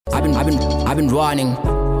I've been running.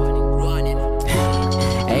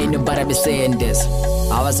 Ain't nobody be saying this.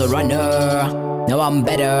 I was a runner, now I'm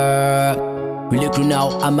better. Really grew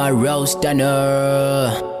now, I'm a real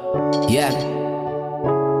stunner. Yeah.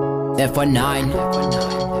 F19.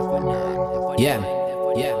 Yeah.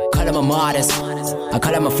 Call him a modest. I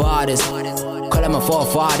call him my fathers. Call him my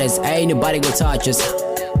forefathers. Ain't nobody gonna touch us.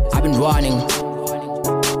 I've been running.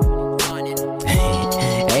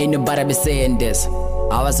 Ain't nobody be saying this.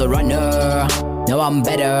 I was a runner, now I'm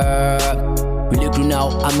better. Really grew now,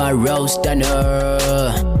 I'm a real stunner.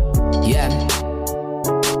 Yeah.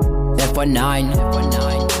 F19.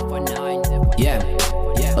 Yeah.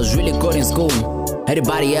 I was really good in school.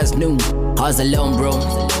 Everybody else knew I was alone, bro.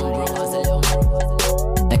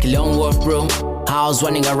 Like a lone wolf, bro. I was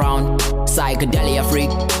running around, psychedelia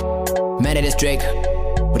freak. Man of the district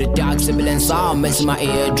with a dark sibling sound messing my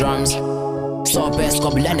eardrums. Saw a best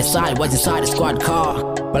couple on the side, was inside a squad car.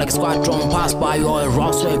 But like a squadron passed by, all a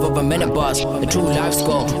rough wave of a minibus. The true life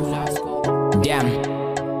score.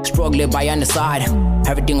 Damn, struggling by on the side.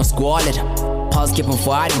 Everything was squalid. Pulse keep on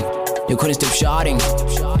fighting. They couldn't stop shouting.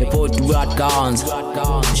 They pulled two out guns,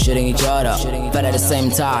 shooting each other, but at the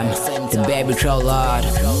same time, the baby trailed out.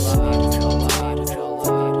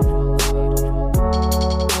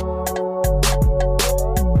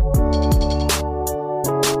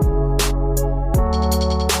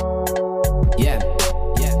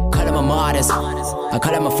 I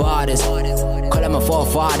call them my fathers, call them my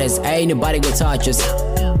forefathers. Ain't nobody gonna touch us.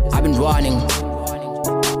 I've been running.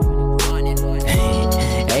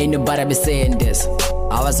 Ain't nobody be saying this.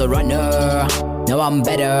 I was a runner, now I'm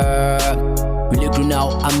better. Really grew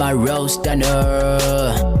now, I'm a real stunner.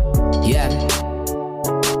 Yeah.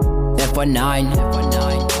 F19.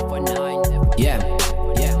 Yeah.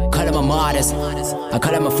 Call them my modest. I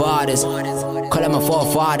call them my fathers, call them my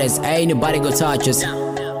forefathers. Ain't nobody gonna touch us.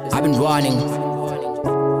 I've been running.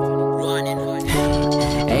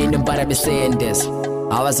 Ain't nobody be saying this.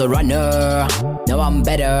 I was a runner, now I'm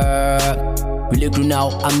better. Really grew now,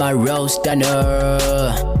 I'm a real stunner.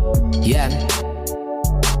 Yeah.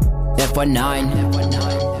 F19.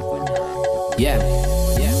 Yeah.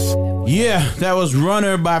 Yeah, that was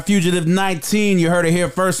Runner by Fugitive 19. You heard it here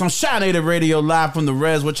first on Shy Native Radio, live from the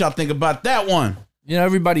Res. What y'all think about that one? You know,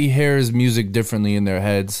 everybody hears music differently in their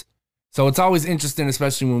heads. So it's always interesting,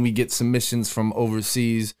 especially when we get submissions from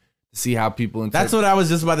overseas, to see how people interpret. That's what I was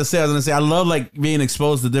just about to say. I was going to say, I love like being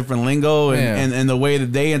exposed to different lingo and the way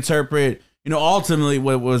that they interpret, you know, ultimately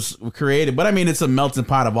what was created. But I mean, it's a melting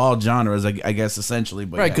pot of all genres, I guess, essentially.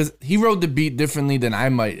 But right, because he wrote the beat differently than I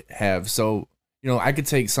might have. So, you know, I could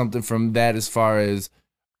take something from that as far as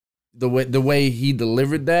the way he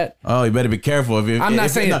delivered that. Oh, you better be careful. I'm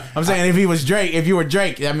saying if he was Drake, if you were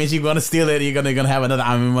Drake, that means you're gonna steal it. You're gonna have another.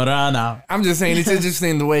 I'm just saying it's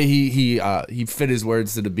interesting the way he fit his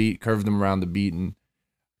words to the beat, curved them around the beat, and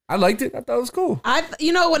I liked it. I thought it was cool.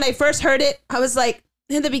 When I first heard it, I was like,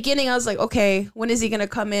 in the beginning, I was like, okay, when is he gonna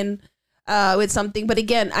come in with something? But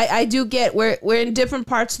again, I do get we're in different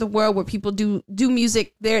parts of the world where people do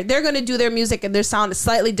music. They're gonna do their music and their sound is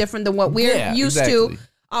slightly different than what we're used to.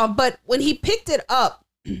 But when he picked it up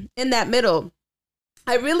in that middle,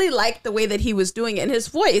 I really liked the way that he was doing it. And his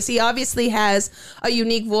voice, he obviously has a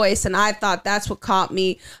unique voice, and I thought that's what caught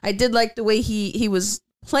me. I did like the way he was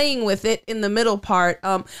playing with it in the middle part.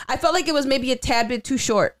 I felt like it was maybe a tad bit too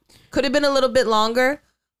short. Could have been a little bit longer,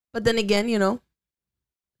 but then again, you know,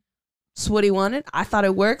 it's what he wanted. I thought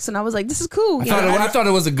it works, and I was like, this is cool. I thought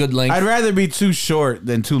it was a good length. I'd rather be too short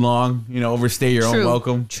than too long, you know, overstay your own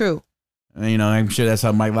welcome. True. And, you know, I'm sure that's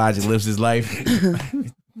how Mike Logic lives his life.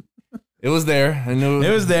 It was there. I knew it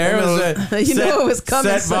was there. It was it was coming.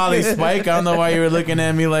 Set volley spike. I don't know why you were looking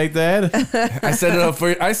at me like that. I set it up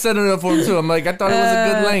for him too. I'm like, I thought it was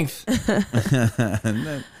a good length.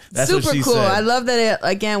 That's super cool. Said. I love that.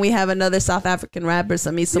 Again, we have another South African rapper.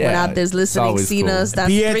 So someone out there's listening, seen cool. us.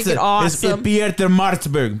 That's freaking awesome. Pierre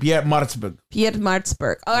Martzberg.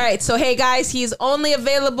 All right. So, hey, guys, he's only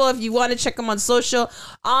available if you want to check him on social.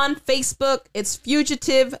 On Facebook, it's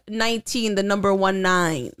Fugitive19, the number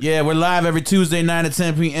 19. Yeah, we're live every Tuesday, 9 to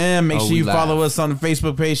 10 p.m. Make sure you follow us on the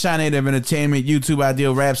Facebook page, Shy Native Entertainment, YouTube,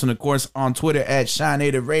 Ideal Raps, and, of course, on Twitter at Shy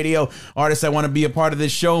Native Radio. Artists that want to be a part of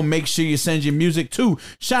this show, make sure you send your music to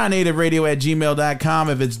ShyNativeRadio@gmail.com.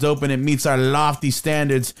 If it's dope and it meets our lofty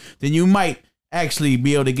standards, then you might actually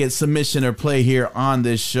be able to get submission or play here on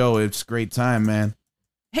this show. It's a great time, man.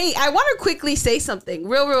 Hey, I want to quickly say something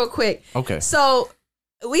real quick. Okay. So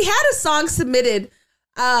we had a song submitted.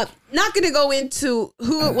 Not going to go into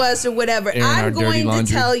who it was or whatever. I'm going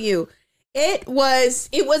to tell you,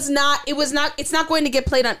 It's not going to get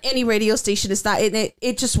played on any radio station. It's not,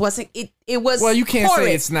 it just wasn't, it was Well, you can't horrid.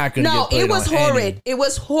 say it's not going to get played No, it was on horrid. any. It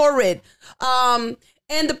was horrid.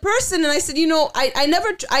 And the person, and I said,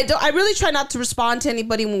 I really try not to respond to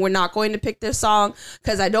anybody when we're not going to pick their song,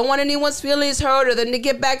 because I don't want anyone's feelings hurt or them to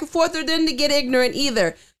get back and forth or them to get ignorant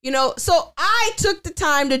either. So I took the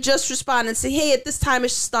time to just respond and say, hey, at this time,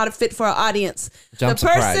 it's just not a fit for our audience. I'm the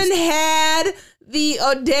person had the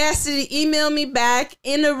audacity to email me back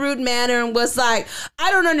in a rude manner and was like,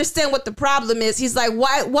 I don't understand what the problem is. He's like,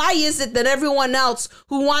 why is it that everyone else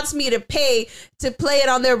who wants me to pay to play it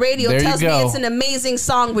on their radio tells me it's an amazing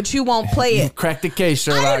song, but you won't play it? Crack the case,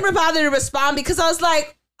 Sherlock. I didn't bother to respond because I was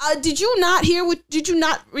like, did you not hear did you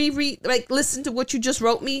not listen to what you just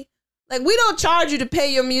wrote me? Like, we don't charge you to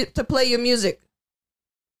pay to play your music.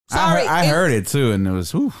 Sorry. I heard it too, and it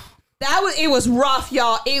was, whew. It was rough,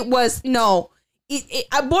 y'all. It was, no.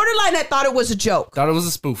 Borderline, I thought it was a joke. Thought it was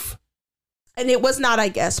a spoof. And it was not, I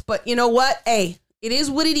guess. But you know what? Hey, it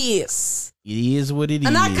is what it is. It is what it is.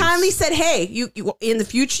 And I kindly said, hey, you in the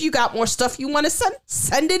future, you got more stuff you want to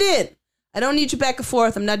send it in. I don't need you back and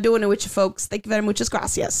forth. I'm not doing it with you folks. Thank you very much.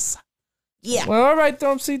 Gracias. Yeah. Well, all right,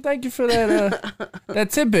 Thumpsy. Thank you for that that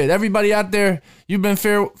tidbit. Everybody out there, you've been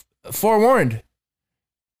forewarned.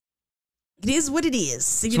 It is what it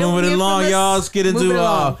is. Let's move it along, y'all. Let's get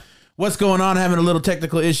into what's going on. Having a little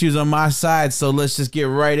technical issues on my side, so let's just get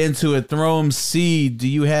right into it. Throne C, do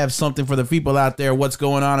you have something for the people out there? What's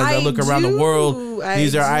going on as I look around the world?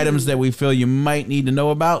 These are items that we feel you might need to know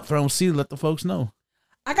about. Throne C, let the folks know.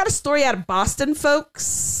 I got a story out of Boston,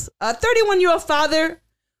 folks. A 31-year-old father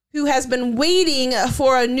who has been waiting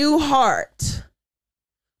for a new heart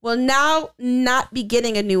will now not be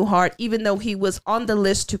getting a new heart, even though he was on the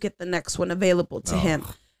list to get the next one available to him.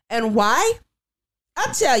 And why?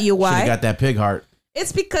 I'll tell you why. Should've got that pig heart.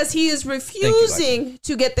 It's because he is refusing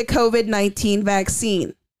to get the COVID-19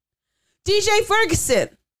 vaccine. DJ Ferguson,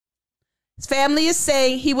 his family is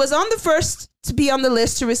saying he was on the first to be on the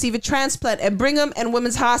list to receive a transplant at Brigham and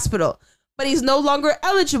Women's Hospital, but he's no longer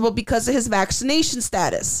eligible because of his vaccination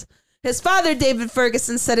status. His father, David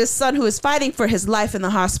Ferguson, said his son, who is fighting for his life in the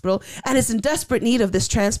hospital and is in desperate need of this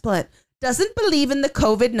transplant, doesn't believe in the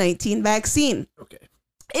COVID-19 vaccine. Okay.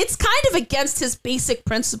 It's kind of against his basic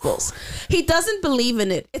principles. He doesn't believe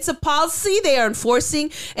in it. It's a policy they are enforcing.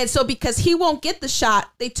 And so because he won't get the shot,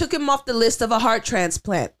 they took him off the list of a heart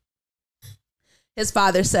transplant. His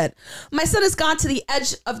father said, my son has gone to the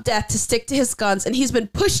edge of death to stick to his guns, and he's been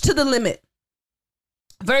pushed to the limit.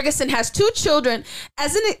 Ferguson has 2 children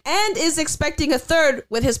and is expecting a third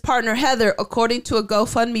with his partner, Heather, according to a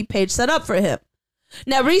GoFundMe page set up for him.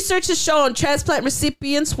 Now, research has shown transplant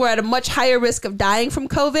recipients were at a much higher risk of dying from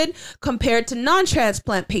COVID compared to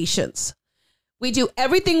non-transplant patients. We do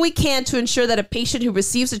everything we can to ensure that a patient who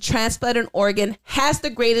receives a transplanted organ has the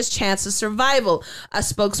greatest chance of survival, a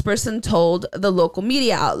spokesperson told the local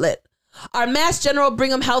media outlet. Our Mass General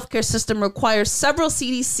Brigham healthcare system requires several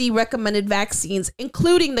CDC-recommended vaccines,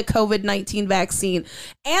 including the COVID-19 vaccine,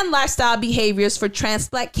 and lifestyle behaviors for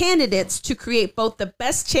transplant candidates to create both the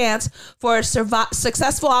best chance for a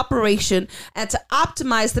successful operation and to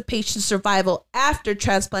optimize the patient's survival after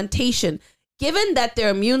transplantation, given that their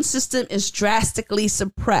immune system is drastically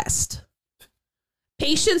suppressed.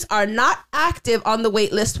 Patients are not active on the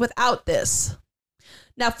wait list without this.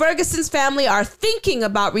 Now, Ferguson's family are thinking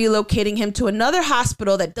about relocating him to another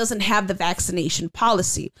hospital that doesn't have the vaccination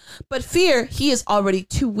policy, but fear he is already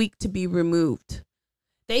too weak to be removed.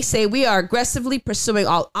 They say we are aggressively pursuing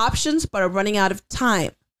all options, but are running out of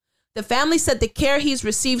time. The family said the care he's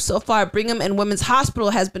received so far at Brigham and Women's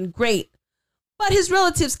Hospital has been great, but his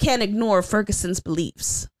relatives can't ignore Ferguson's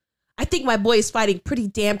beliefs. I think my boy is fighting pretty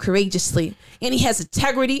damn courageously, and he has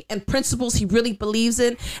integrity and principles he really believes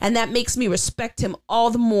in, and that makes me respect him all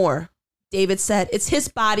the more, David said. It's his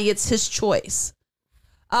body, it's his choice.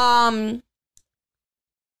 You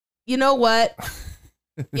know what?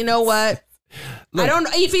 Look, I don't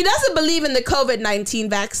know if he doesn't believe in the COVID-19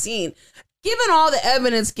 vaccine. Given all the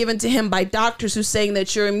evidence given to him by doctors who saying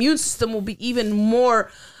that your immune system will be even more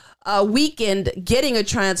weekend getting a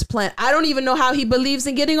transplant, I don't even know how he believes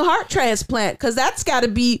in getting a heart transplant, because that's got to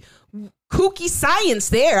be kooky science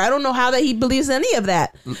there. I don't know how that he believes in any of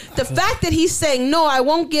that. The fact that he's saying, no, I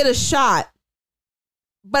won't get a shot,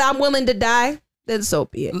 but I'm willing to die, then so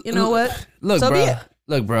be it. You know what? Look,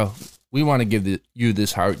 bro, we want to give you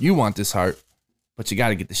this heart. You want this heart, but you got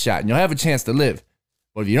to get the shot, and you'll have a chance to live.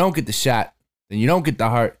 But if you don't get the shot, then you don't get the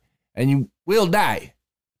heart, and you will die.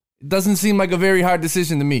 It doesn't seem like a very hard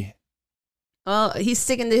decision to me. Well, he's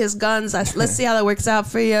sticking to his guns. Let's see how that works out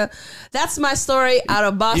for you. That's my story out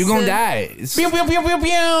of Boston. You're gonna die. Pew, pew, pew, pew,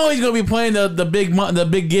 pew. He's gonna be playing the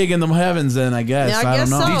big gig in the heavens. Then I guess. Yeah, I don't guess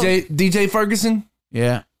know. so. DJ Ferguson.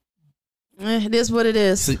 Yeah. It is what it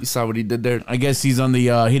is. So you saw what he did there. I guess he's on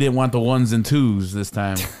the. He didn't want the 1s and 2s this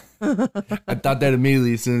time. I thought that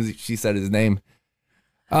immediately as soon as she said his name.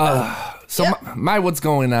 So my what's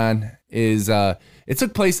going on is it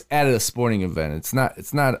took place at a sporting event. It's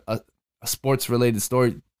not a sports related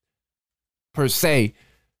story per se,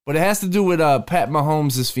 but it has to do with Pat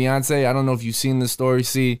Mahomes' fiance. I don't know if you've seen this story.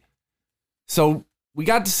 So we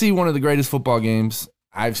got to see one of the greatest football games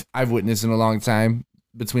I've witnessed in a long time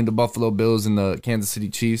between the Buffalo Bills and the Kansas City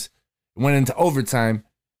Chiefs. It went into overtime,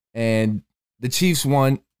 and the Chiefs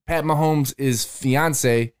won. Pat Mahomes'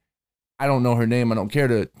 fiance, I don't know her name. I don't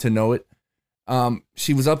care to know it.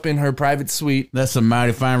 She was up in her private suite. That's some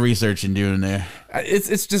mighty fine research you're doing there.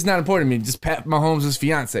 It's just not important to me. Just Pat Mahomes'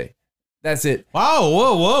 fiance. That's it. Wow,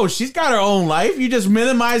 whoa. She's got her own life. You just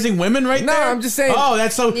minimizing women right No, there? I'm just saying. Oh,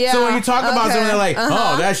 that's so. Yeah, So when you talk about okay. someone, they're like,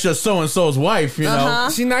 oh, that's just so and so's wife. You know,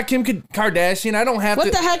 She's not Kim Kardashian. I don't have What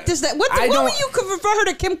to. the heck does that? What I would don't- you could refer her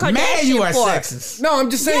to Kim Kardashian man, you are for? sexist. No,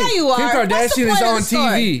 I'm just saying. Yeah, you are. Kim What's the Kardashian is point of on the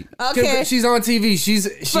story? TV. Okay. She's on TV. She is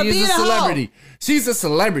being a a hoe. celebrity. She's a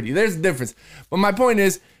celebrity. There's a difference. But my point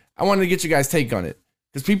is, I wanted to get you guys' take on it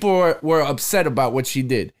because people were upset about what she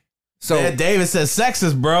did. So Yeah, David says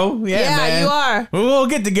sexist, bro. Yeah, Yeah, man. you are. We'll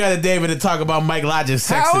get together, David, and talk about Mike Lodge's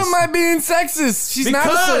sexist. how am I being sexist? She's not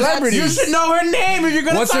a celebrity. You should know her name if you're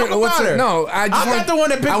going to talk about her. No, I'm not the one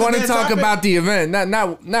that picked I the want to damn talk topic. about the event,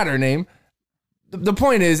 not her name. The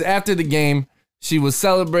point is, after the game, she was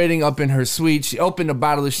celebrating up in her suite. She opened a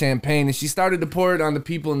bottle of champagne and she started to pour it on the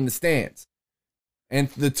people in the stands. And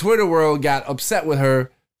the Twitter world got upset with her.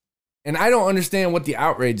 And I don't understand what the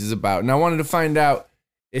outrage is about. And I wanted to find out.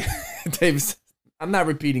 David, I'm not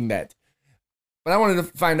repeating that. But I wanted to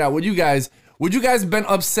find out, would you guys have been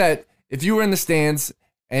upset if you were in the stands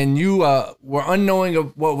and you were unknowing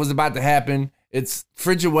of what was about to happen? It's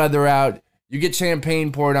frigid weather out. You get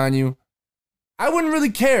champagne poured on you. I wouldn't really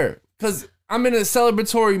care because I'm in a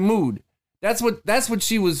celebratory mood. That's what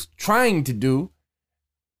she was trying to do.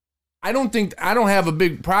 I don't have a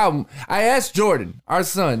big problem. I asked Jordan, our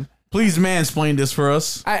son. Please mansplain this for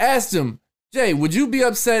us. I asked him, Jay, would you be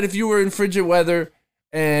upset if you were in frigid weather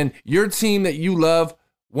and your team that you love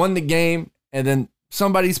won the game and then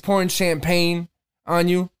somebody's pouring champagne on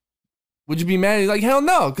you? Would you be mad? He's like, hell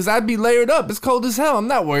no, because I'd be layered up. It's cold as hell. I'm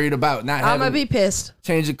not worried about not I'm having gonna be pissed.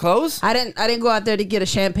 change of clothes. I didn't go out there to get a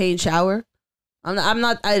champagne shower. I'm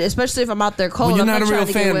not especially if I'm out there cold. Well, you're I'm not a real trying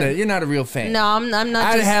to get fan. wet. You're not a real fan. No, I'm not.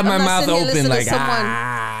 I'd just, have my I'm not mouth sitting here open listening like,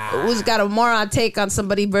 to someone who's got a moron take on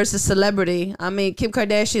somebody versus celebrity. I mean, Kim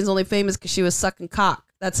Kardashian's only famous because she was sucking cock.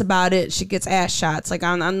 That's about it. She gets ass shots. Like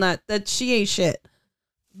I'm not that. She ain't shit.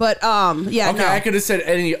 But yeah. Okay, no. I could have said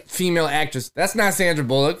any female actress. That's not Sandra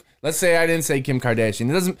Bullock. Let's say I didn't say Kim Kardashian.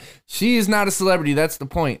 It doesn't. She is not a celebrity. That's the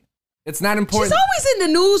point. It's not important. She's always in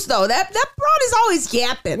the news though. That broad is always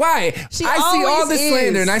yapping. Why? She I see all always this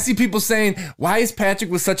slander is. and I see people saying, why is Patrick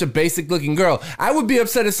with such a basic looking girl? I would be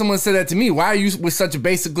upset if someone said that to me. Why are you with such a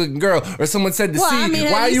basic looking girl? Or someone said to Well, C, I mean,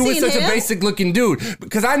 have why are you you with seen such a him? basic looking dude?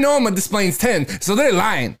 Because I know I'm a Displays 10, so they're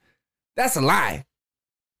lying. That's a lie.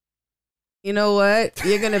 You know what?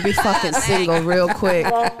 You're gonna be fucking single real quick.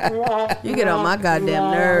 You get on my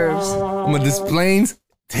goddamn nerves. I'm a Displays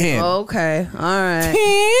 10. Okay. All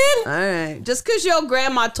right. 10? All right. Just because your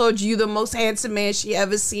grandma told you the most handsome man she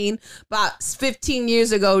ever seen about 15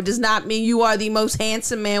 years ago does not mean you are the most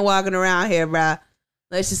handsome man walking around here, bruh.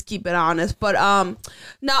 Let's just keep it honest. But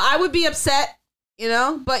no, I would be upset,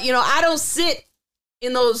 but I don't sit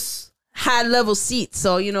in those high level seats.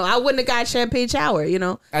 So, I wouldn't have got champagne shower, I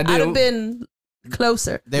do. I'd have been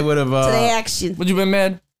closer They would have. to the action. Would you been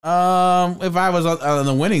mad? If I was on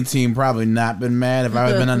the winning team, probably not been mad. If I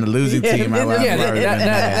had been on the losing team, I would have Yeah, probably been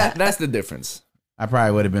mad. that's the difference. I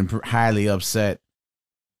probably would have been highly upset.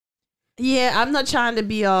 Yeah, I'm not trying to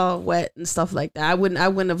be all wet and stuff like that. I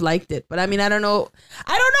wouldn't have liked it. But I mean, I don't know.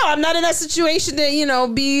 I'm not in that situation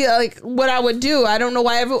to, be like what I would do. I don't know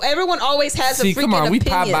why everyone always has a freaking come on, we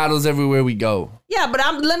opinion. pop bottles everywhere we go. Yeah, but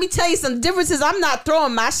let me tell you some differences. I'm not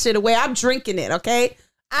throwing my shit away. I'm drinking it, okay?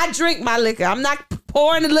 I drink my liquor. I'm not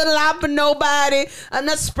pouring a little out for nobody. I'm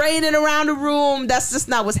not spraying it around the room. That's just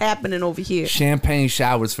not what's happening over here. Champagne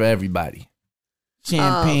showers for everybody.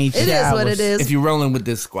 Champagne It is what it is. If you're rolling with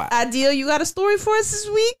this squad. Ideal, you got a story for us this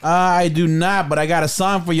week? I do not, but I got a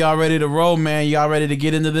song for y'all ready to roll, man. Y'all ready to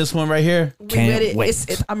get into this one right here? Can't ready?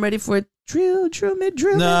 wait. I'm ready for it. Drill me.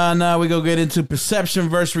 Nah, we go get into perception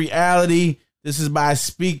versus reality. This is by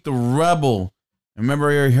Speak the Rebel.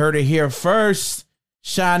 Remember, you heard it here first.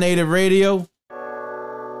 Shy Native Radio.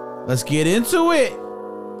 Let's get into it.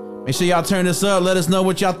 Make sure y'all turn this up. Let us know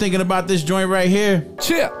what y'all thinking about this joint right here.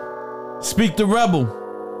 Cheer. Speak the Rebel.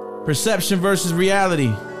 Perception versus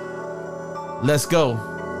reality. Let's go.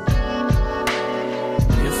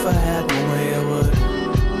 If I had my way, I would.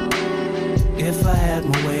 If I had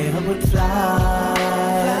my way, I would fly.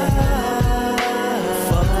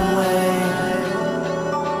 Fuck away.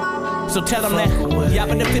 So tell them that y'all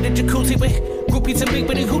been fit a jacuzzi with groupies and big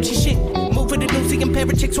bitty hoochie shit. Move for the newsy and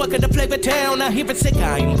parrot chicks, welcome to Flavor Town. I hear it sick,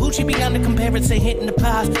 I ain't Gucci beyond the comparison, hitting the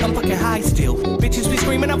pies. I'm fucking high still. Bitches be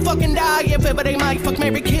screaming, I'm fucking die. If ever they might fuck,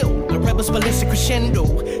 Mary kill. The rebels ballistic crescendo.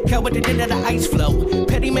 Count what they did at the ice flow.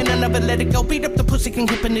 Petty man, I never let it go. Beat up the pussy, can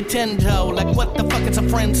keep a Nintendo. Like what the fuck is a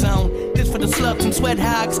friend zone? This for the sluts and sweat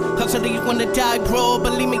hogs. Hustle you wanna die, bro.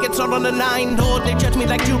 Believe me, it's all on the line. Lord, they judge me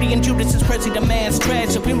like Judy and Judas is Prezi, the mass trash.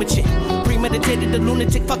 So premature. Premeditated, the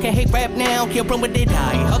lunatic fucking hate rap now. Can't run with it,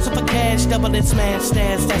 die. Hustle for cash, double and smash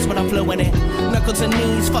stats. That's what I'm flowing in. Knuckles and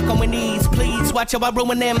knees, fucking with knees. Please watch how I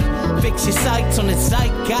ruin them. Fix your sights on the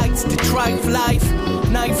zeitgeist to trife life.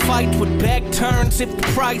 Knife fight with back turns if the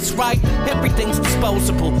price right. Everything's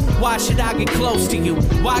disposable. Why should I get close to you?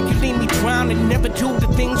 Why you leave me drown and never do the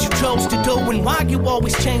things you chose to do? And why you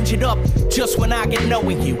always change it up just when I get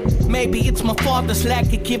knowing you? Maybe it's my father's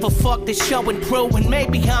lack of give a fuck that's showing through. And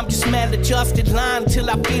maybe I'm just maladjusted, lying till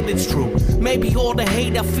I feel it's true. Maybe all the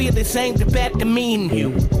hate I feel is aimed at the me and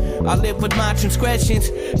you. I live with my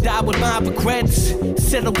transgressions, die with my regrets.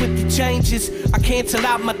 Settle with the changes, I cancel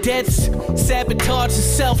out my debts. Sabotage the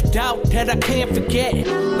self-doubt that I can't forget.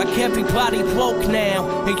 Like everybody woke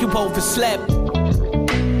now, and you overslept.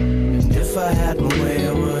 And if I had my way,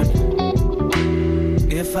 I would.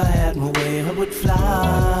 If I had my way, I would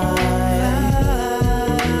fly.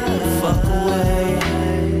 Fuck away.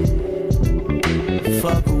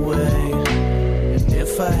 Fuck away. And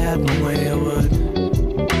if I had my way, I would.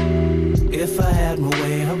 If I had my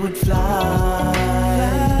way, I would fly.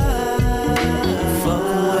 Fuck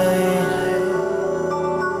away.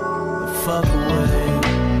 Fuck away.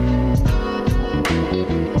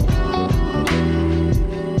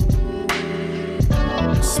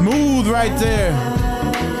 Smooth right there.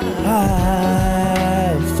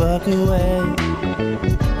 Fuck away.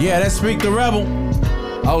 Yeah, that's Speak the Rebel.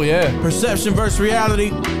 Oh, yeah. Perception versus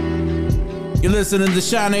reality. You're listening to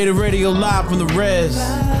Shy Native Radio live from the Res.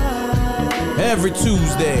 Every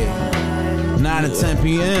Tuesday, 9 to 10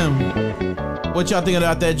 p.m. What y'all think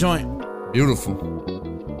about that joint? Beautiful.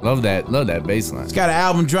 Love that bass line. It's got an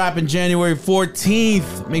album dropping January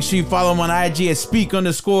 14th. Make sure you follow him on IG at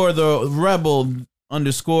Speak_the_Rebel_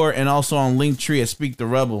 and also on Linktree at Speak the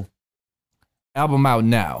Rebel. Album out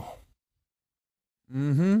now.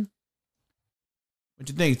 Mm-hmm. What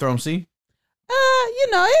you think, Throm C?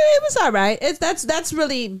 It was all right. That's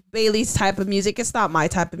really Bailey's type of music. It's not my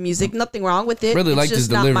type of music. Nothing wrong with it. Really it's like just his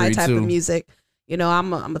not delivery my type too. of music.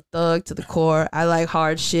 I'm a thug to the core. I like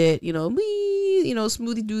hard shit.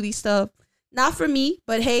 Smoothie doody stuff. Not for me,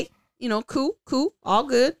 but hey, cool, all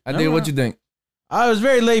good. I dig. What you think? I was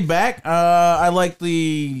very laid back. I like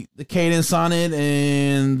the cadence on it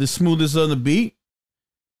and the smoothness of the beat.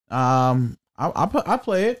 I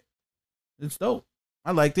play it. It's dope.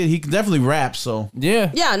 I liked it. He can definitely rap, so. Yeah.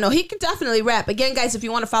 Yeah, no, he can definitely rap. Again, guys, if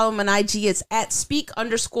you want to follow him on IG, it's at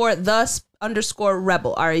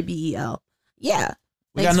Speak_the_Rebel, RABEL. Yeah.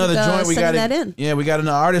 We got another joint. We got that in. Yeah, we got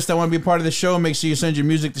another artist that want to be a part of the show. Make sure you send your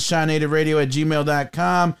music to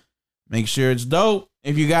ShyNativeRadio@gmail.com. Make sure it's dope.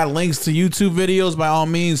 If you got links to YouTube videos, by all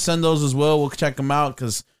means, send those as well. We'll check them out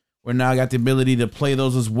because we're now got the ability to play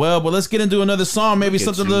those as well. But let's get into another song. Maybe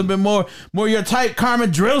something a little bit more your type. Carmen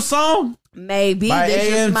Drill song. Maybe. By This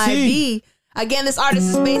AMT. just might be. Again, this artist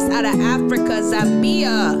is based out of Africa,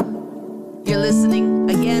 Zambia. You're listening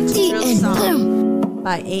again to Drill Song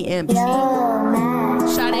by AMT.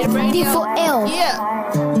 Shy Native Radio. Yeah.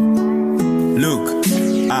 Look,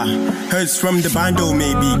 hurts from the bando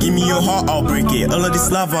maybe. Give me your heart, I'll break it. All of this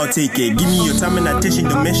love, I'll take it. Give me your time and attention,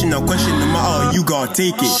 dimension, I'll question no matter, you gotta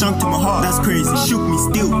take it. Shunk to my heart, that's crazy. Shook me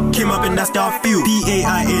still. Came up and that's how I feel.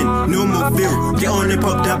 PAIN, no more feel. Get on and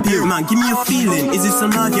pop that pill. Man, give me a feeling. Is it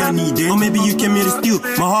some love I need it? Or maybe you came here to steal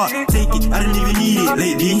my heart. Take it, I didn't even need it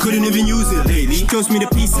lately. Couldn't even use it lately. Shows me the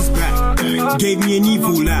pieces back. Gave me an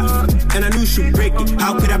evil laugh. And I knew she'd break it.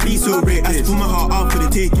 How could I be so reckless? I put my heart out for the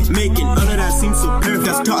taking. Making all of that seem so perfect.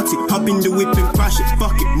 That's toxic. Hop in the whip and crash it.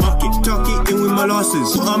 Fuck it, mock it. Talk it in with my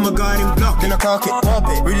losses. Put on my guard and block. Then I cock it, pop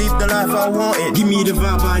it. Relive the life I wanted. Give me the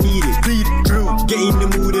vibe I needed. Bleed it, drill. Get in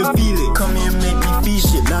the mood and feel it. Come here and make me feel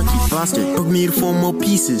shit. Lucky bastard. Broke me to 4 more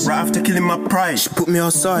pieces. Right after killing my pride, she put me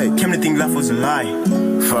outside. Came to think life was a lie.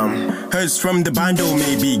 Hurts from the bando,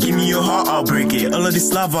 maybe. Give me your heart, I'll break it. All of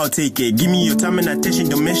this love, I'll take it. Give me your time and attention,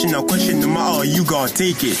 don't mention, I'll question no matter, you gotta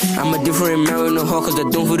take it. I'm a different man with no heart, cause I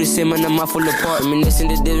don't feel the same and I'm out full apart. Reminiscing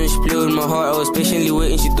the days when she played with my heart. I was patiently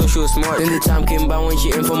waiting, she thought she was smart. Then the time came by when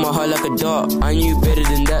she aimed for my heart like a dart. I knew better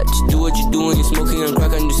than that. Just do what you do when you're smoking and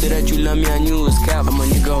crack, and you say that you love me, I knew it was cap. I'm a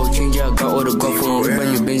nigga who change, I got all the God for him. Whip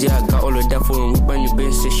on your Benz, yeah, I got all of that for him. Whip on your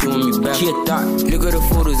Benz, say she want me back. She a thought, look at the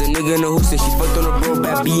photos, a nigga in the hood said she fucked on a bro.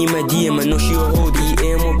 Bad B in my DM, I know she a hoe.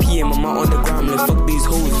 DM or PM, I'm out on the ground, like fuck these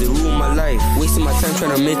hoes, they ruin my life. Wasting my time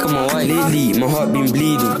trying to make her my wife. Lately, my heart been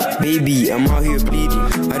bleeding. Baby, I'm out here bleeding.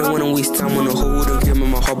 I don't wanna waste time on a hoe who don't care about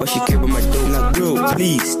my heart, but she care about my dough. Like, girl,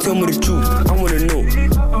 please, tell me the truth, I wanna know.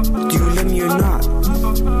 Do you love me or not?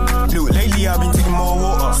 Look, lately I've been taking more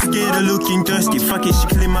water. Scared of looking thirsty, fuck it, she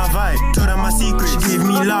killing my vibe. Told her my secret, she gave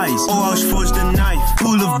me lies. Oh, how she forged a knife.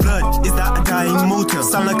 Pool of blood, is that a dying motor?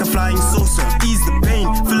 Sound like a flying saucer. Ease the pain,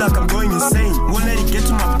 feel like I'm going insane. Won't let it get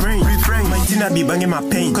to my brain. Refrain, my teen I be banging my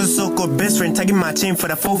pain. Cause so-called best friend tagging my chain for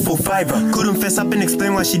the 445. Couldn't fess up and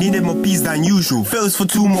explain why she needed more peace than usual. Fails for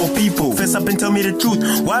 2 more people. Fess up and tell me the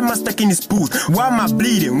truth. Why am I stuck in this booth? Why am I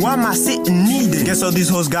bleeding? Why am I sitting needing? Guess all these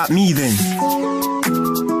hoes got me then.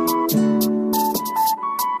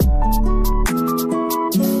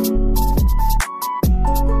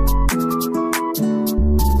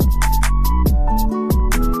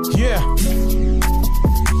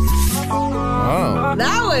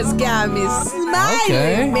 Got me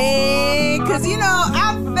smiling, man. Cause you know,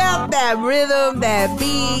 I felt that rhythm, that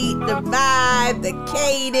beat, the vibe, the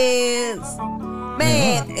cadence.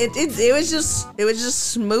 Man, it was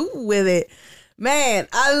just smooth with it. Man,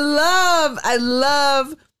 I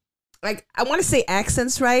love like, I want to say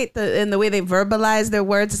accents, right? And the way they verbalize their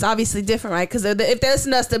words. It's obviously different, right? Because if they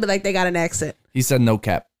listen to us, they'll be like, they got an accent. He said no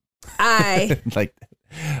cap. Like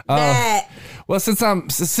that. Well, since I'm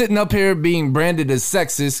sitting up here being branded as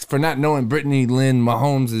sexist for not knowing Brittany Lynn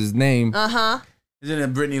Mahomes' name. Isn't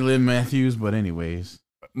it Brittany Lynn Matthews? But anyways.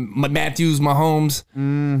 Matthews Mahomes.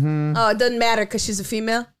 Mm-hmm. Oh, it doesn't matter because she's a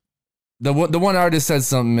female? The one artist said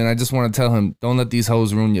something, and I just want to tell him, don't let these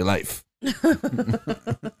hoes ruin your life. You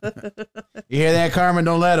hear that, Carmen?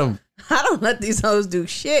 Don't let them. I don't let these hoes do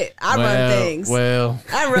shit. I run things.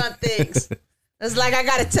 I run things. It's like I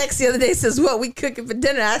got a text the other day, says, what we cooking for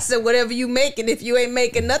dinner? I said, whatever you making. If you ain't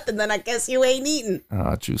making nothing, then I guess you ain't eating.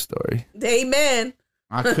 True story. Amen.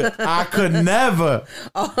 I could never.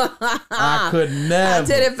 I could never. I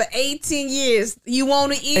did it for 18 years. You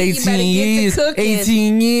want to eat, you better get to cooking.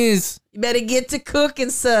 18 years. You better get to cooking,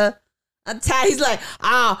 sir. I'm tired. He's like,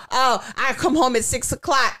 I come home at 6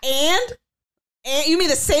 o'clock. And you mean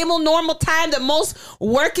the same old normal time that most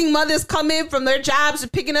working mothers come in from their jobs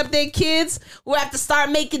and picking up their kids who have to start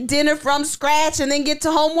making dinner from scratch and then get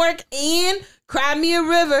to homework and cry me a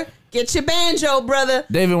river. Get your banjo, brother.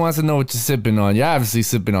 David wants to know what you're sipping on. You're obviously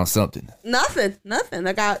sipping on something. Nothing.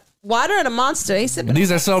 I got water and a Monster. Ain't sipping.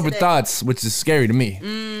 These are sober thoughts, which is scary to me.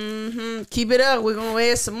 Keep it up. We're going to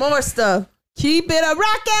wear some more stuff. Keep it up,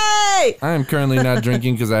 Rocky! I am currently not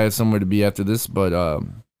drinking because I have somewhere to be after this, but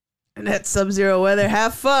and that sub-zero weather,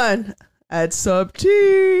 have fun at Sub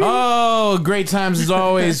Tea. Oh, great times as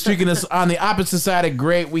always. Treating us on the opposite side of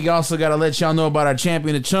great. We also got to let y'all know about our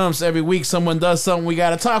champion of chumps. Every week someone does something, we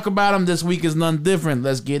got to talk about them. This week is none different.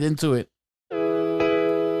 Let's get into it.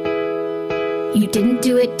 You didn't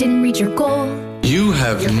do it, didn't reach your goal. You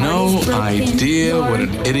have no idea what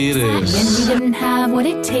an idiot is. And you didn't have what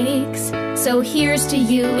it takes. So here's to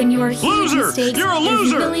you and your huge mistakes. You're a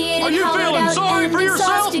loser! Are you feeling sorry for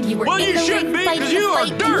yourself? Well, you shouldn't be, because you are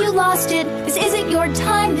dirt! And you lost it. This isn't your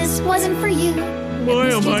time. This wasn't for you. Why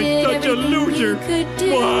am I such a loser?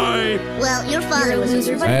 Why? Well, your father was a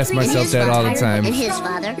loser. I ask myself that all the time. And his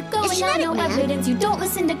father. It's genetic, man. You don't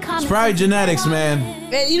listen to comments. It's probably genetics, man.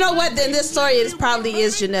 And you know what? Then this story probably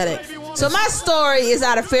is genetic. So my story is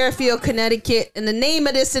out of Fairfield, Connecticut, and the name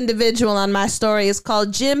of this individual on my story is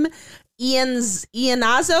called Jim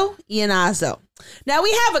Iannazzo. Now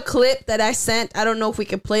we have a clip that I sent. I don't know if we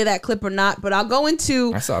can play that clip or not, but I'll go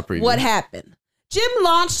into what happened. Jim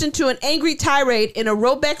launched into an angry tirade in a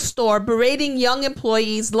Robex store, berating young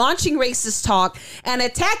employees, launching racist talk, and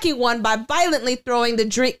attacking one by violently throwing a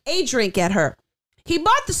drink at her. He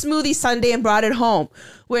bought the smoothie Sunday and brought it home,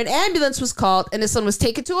 where an ambulance was called and his son was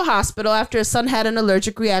taken to a hospital after his son had an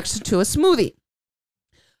allergic reaction to a smoothie.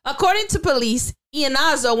 According to police,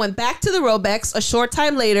 Iannazzo went back to the Robex a short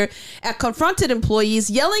time later and confronted employees,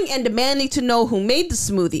 yelling and demanding to know who made the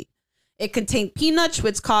smoothie. It contained peanuts,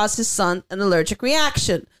 which caused his son an allergic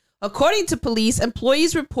reaction. According to police,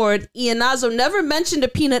 employees report Iheanacho never mentioned a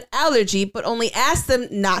peanut allergy, but only asked them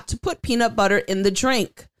not to put peanut butter in the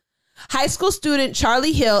drink. High school student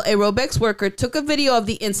Charlie Hill, a Robex worker, took a video of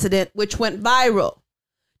the incident, which went viral.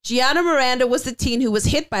 Gianna Miranda was the teen who was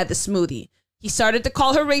hit by the smoothie. He started to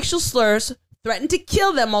call her racial slurs, threatened to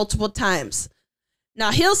kill them multiple times.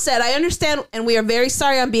 Now, Hill said, I understand and we are very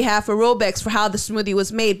sorry on behalf of Robex for how the smoothie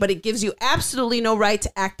was made, but it gives you absolutely no right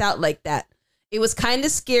to act out like that. It was kind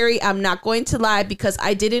of scary, I'm not going to lie, because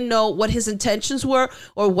I didn't know what his intentions were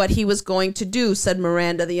or what he was going to do, said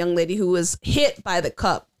Miranda, the young lady who was hit by the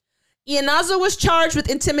cup. Iheanacho was charged with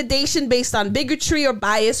intimidation based on bigotry or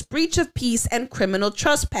bias, breach of peace, and criminal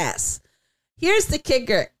trespass. Here's the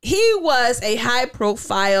kicker. He was a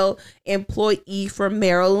high-profile employee for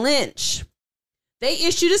Merrill Lynch. They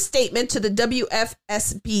issued a statement to the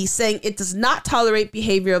WFSB saying it does not tolerate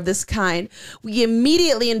behavior of this kind. We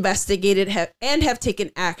immediately investigated and have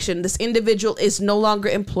taken action. This individual is no longer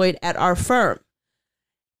employed at our firm.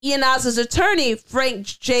 Iheanacho's attorney, Frank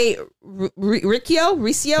J. Riccio,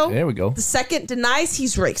 there we go. The second denies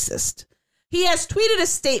he's racist. He has tweeted a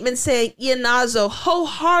statement saying Iheanacho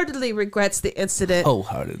wholeheartedly regrets the incident,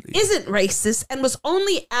 isn't racist, and was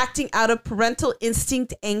only acting out of parental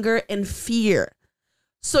instinct, anger, and fear.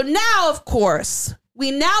 So now, of course,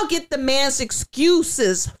 we now get the man's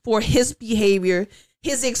excuses for his behavior,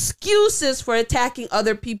 his excuses for attacking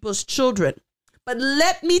other people's children. But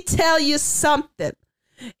let me tell you something.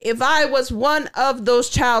 If I was one of those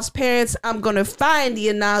child's parents, I'm going to find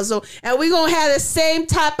Iheanacho, and we're going to have the same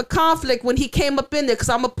type of conflict when he came up in there, because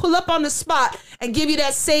I'm going to pull up on the spot and give you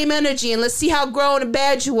that same energy, and let's see how grown and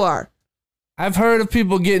bad you are. I've heard of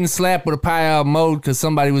people getting slapped with a pie mode because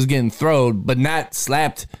somebody was getting throwed, but not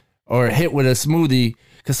slapped or hit with a smoothie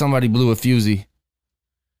because somebody blew a fusee.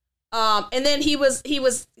 And then he was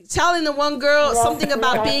telling the one girl something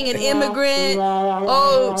about being an immigrant.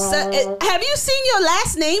 Have you seen your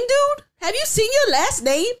last name, dude? Have you seen your last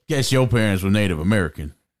name? Guess your parents were Native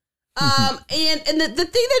American. And the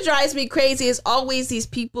thing that drives me crazy is always these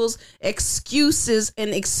people's excuses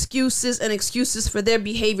for their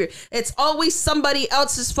behavior. It's always somebody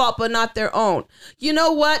else's fault, but not their own. You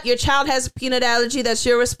know what? Your child has a peanut allergy. That's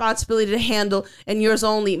your responsibility to handle, and yours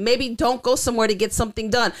only. Maybe don't go somewhere to get something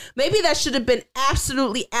done. Maybe that should have been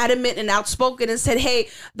absolutely adamant and outspoken and said, hey,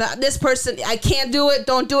 this person, I can't do it.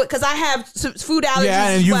 Don't do it, because I have food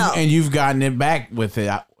allergies and you've gotten it back with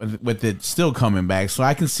it still coming back. So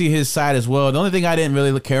I can see his side as well. The only thing I didn't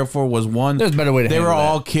really care for was one. There's a better way to handle that. They were that.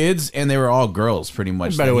 all kids and they were all girls, pretty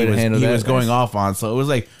much. Better way to handle that. He was going off on. So it was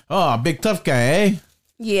like, oh, big tough guy, eh?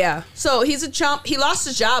 Yeah. So he's a chump. He lost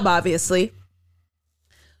his job, obviously.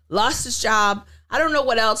 Lost his job. I don't know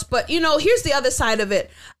what else, but here's the other side of it.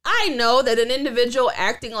 I know that an individual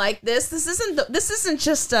acting like this isn't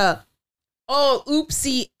just a, oh,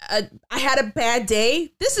 oopsie, I had a bad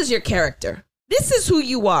day. This is your character. This is who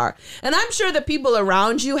you are. And I'm sure the people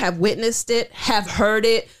around you have witnessed it, have heard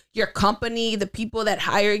it. Your company, the people that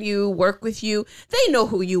hire you, work with you, they know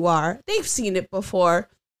who you are. They've seen it before.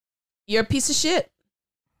 You're a piece of shit.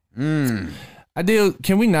 Ideal,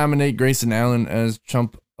 can we nominate Grayson Allen as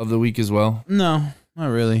Chump of the Week as well? No, not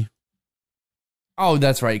really. Oh,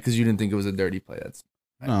 that's right, because you didn't think it was a dirty play.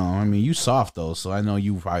 No, I mean, you soft, though, so I know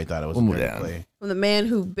you probably thought it was a dirty play. From the man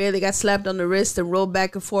who barely got slapped on the wrist and rolled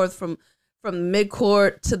back and forth from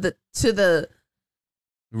midcourt to the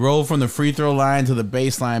roll from the free throw line to the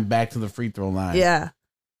baseline back to the free throw line. Yeah.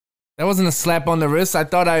 That wasn't a slap on the wrist. I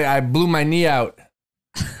thought I blew my knee out.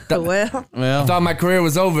 Well, I thought my career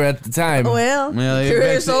was over at the time. Well,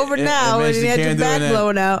 career's over now, and you had your back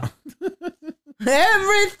blown out.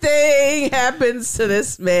 Everything happens to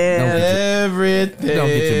this man. Everything. Don't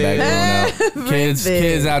get your back blown out.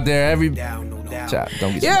 Kids out there,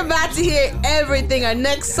 You're about to hear everything. Our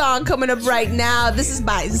next song coming up right now. This is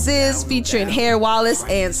by Ziz featuring Hair Wallace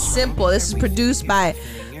and Simple. This is produced by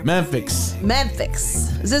Memphis.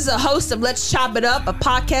 This is a host of Let's Chop It Up, a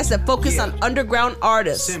podcast that focuses on underground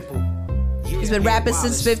artists. He's been rapping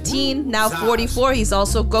since 15, now 44. He's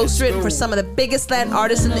also ghostwritten for some of the biggest Latin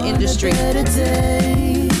artists in the industry. Catch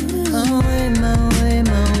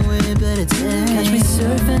me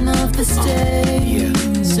surfing off the stage.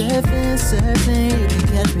 Surfing, you can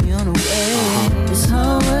catch me on a wave. It's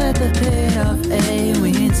hard work that paid off, we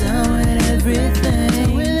ain't done with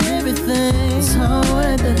everything. It's hard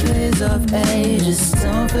work that pays off, just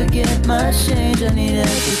don't forget my change, I need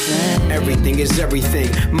everything. Everything is everything,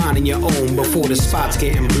 minding your own before the spot's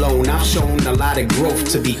getting blown. I've shown a lot of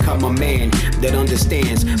growth to become a man that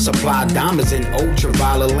understands. Supply diamonds in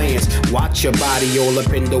ultraviolet lands. Watch your body all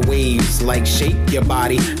up in the waves, like shake your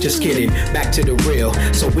body. Just kidding, back to the real,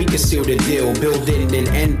 so we can seal the deal. Building an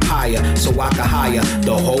empire, so I can hire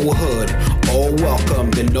the whole hood. All welcome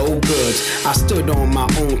to no goods. I stood on my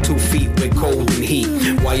own 2 feet with cold and heat.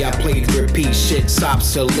 While I played repeat, shit's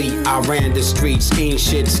obsolete. I ran the streets, ain't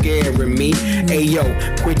shit scaring me. Ayo,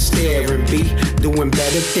 quit staring, B. Doing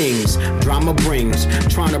better things, drama brings.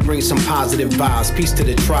 Trying to bring some positive vibes, peace to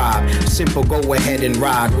the tribe. Simple, go ahead and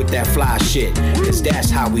ride with that fly shit, cause that's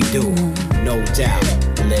how we do, no doubt.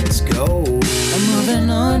 Let's go. I'm moving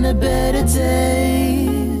on to better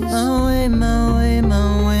days. My way, my way,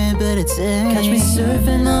 my way, better days. Catch me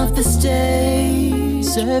surfing off the stage.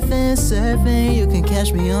 Surfing, surfing, you can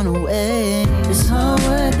catch me on the wave. This hard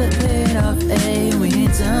work that paid off, ayy. We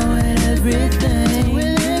ain't done with everything.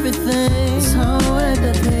 With everything. This hard work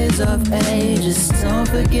that pays off, ayy. Just don't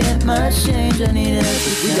forget my change, I need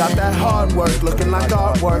everything. We got that hard work, looking like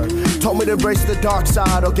artwork. Told me to embrace the dark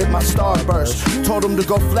side or get my starburst. Told him to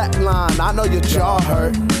go flatline, I know your jaw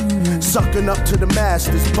hurt. Sucking up to the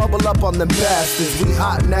masters, bubble up on them bastards. We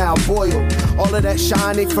hot now, boil. All of that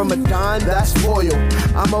shining from a dime, that's foil.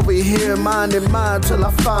 I'm over here minding mine till I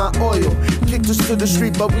find oil. Kicked us to the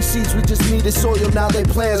street, but we seeds, we just needed soil. Now they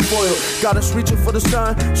plans foil. Got us reaching for the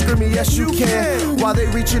sun, screaming yes you can. While they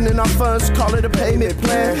reaching in our funds, call it a payment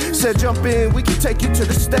plan. Said jump in, we can take you to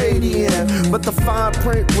the stadium. But the fine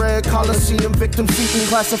print read, Coliseum, victim seeking,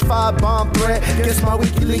 classified bomb threat. Guess my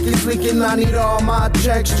wiki leak is leaking, I need all my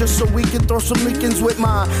checks just so we can throw some leakings with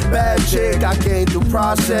my bad chick. I came through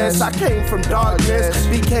process, I came from darkness,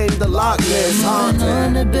 became the Loch Ness haunted.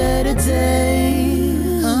 On a better day,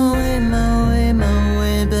 my way, my way, my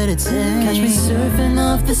way, better days. Catch me surfing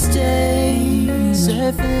off the stage.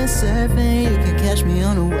 Surfing, surfing, you can catch me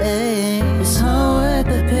on the wave. It's hard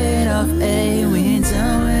work that paid off, ayy. We ain't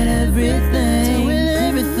done with everything.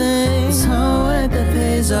 It's hard work that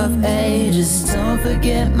pays off, ayy. Just don't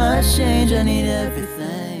forget my change, I need everything.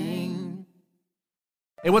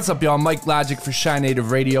 Hey, what's up, y'all? Mike Logic for Shy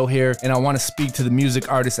Native Radio here, and I want to speak to the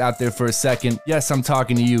music artists out there for a second. Yes, I'm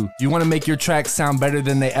talking to you. You want to make your tracks sound better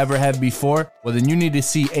than they ever have before? Well, then you need to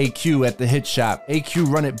see AQ at the Hit Shop.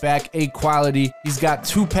 AQ Run It Back, A Quality. He's got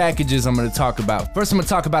 2 packages I'm going to talk about. First, I'm going to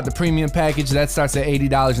talk about the premium package. That starts at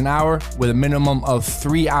 $80 an hour with a minimum of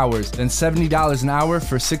 3 hours. Then $70 an hour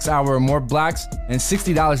for 6-hour or more blocks, and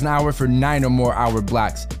 $60 an hour for 9 or more hour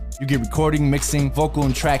blocks. You get recording, mixing, vocal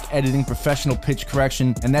and track editing, professional pitch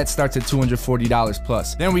correction, and that starts at $240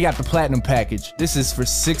 plus. Then we got the platinum package. This is for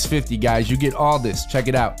 $650, guys. You get all this. Check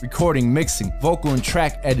it out. Recording, mixing, vocal and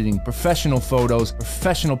track editing, professional photos,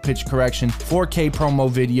 professional pitch correction, 4K promo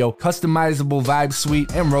video, customizable vibe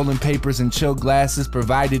suite, and rolling papers and chill glasses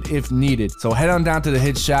provided if needed. So head on down to the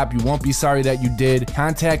Hit Shop. You won't be sorry that you did.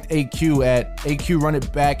 Contact AQ at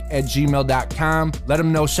aqrunitback@gmail.com. Let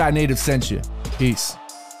them know Shy Native sent you. Peace.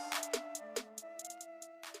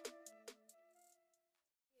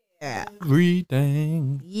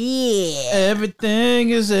 Everything. Yeah.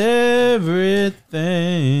 Everything is everything.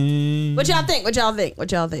 What y'all think? What y'all think?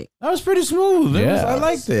 What y'all think? That was pretty smooth. Yeah. I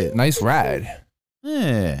liked it. Nice ride.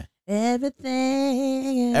 Yeah.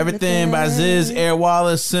 Everything by Ziz, Air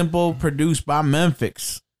Wallace, Simple, produced by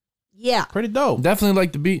Memphis. Yeah. Pretty dope. Definitely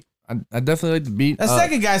like the beat. I definitely like the beat. That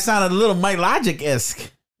second guy sounded a little Mike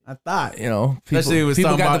Logic-esque. I thought, you know,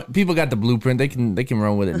 people got the blueprint. They can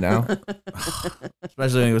run with it now.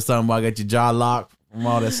 Especially when he was talking about get your jaw locked from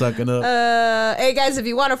all that sucking up. Hey guys, if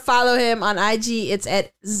you want to follow him on IG, it's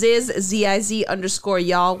at Ziz ZIZ _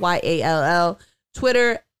 y'all YALL.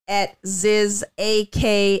 Twitter at Ziz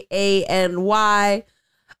AKANY.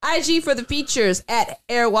 IG for the features at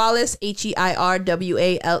Air Wallace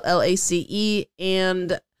HEIRWALLACE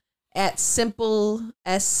and at Simple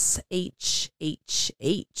SHHH.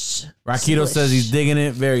 Rakito says he's digging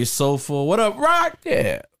it, very soulful. What up, Rock?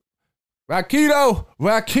 Yeah. Rakito.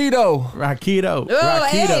 Oh,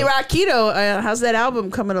 hey, Rakito. How's that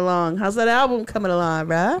album coming along? Bro?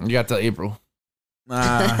 You got till April.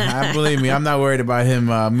 Believe me, I'm not worried about him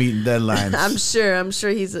meeting deadlines. I'm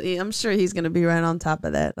sure he's gonna be right on top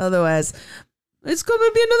of that. Otherwise, it's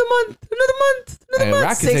gonna be another month.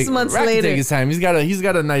 6 months Rock later. Can take his time. He's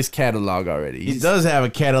got a nice catalog already. He does have a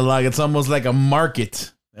catalog. It's almost like a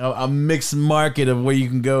market, a mixed market of where you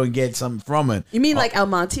can go and get something from it. You mean like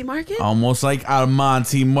Almonte Market? Almost like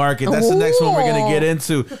Almonte Market. That's the next one we're gonna get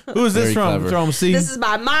into. Who's this from? From C? This is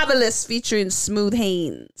by Marvelous featuring Smooth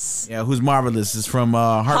Haynes. Yeah, who's Marvelous? Is from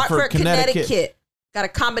Hartford, Connecticut. Got a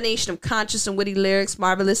combination of conscious and witty lyrics.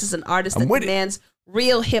 Marvelous is an artist that demands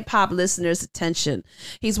real hip-hop listeners' attention.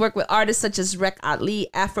 He's worked with artists such as Rec Ali,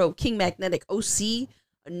 Afro, King Magnetic, OC,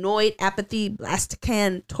 Annoyed, Apathy,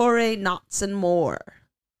 Blastican, Torre, Knots, and more.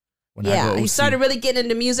 He started really getting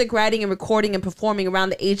into music, writing and recording and performing around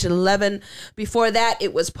the age of 11. Before that,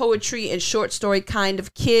 it was poetry and short story kind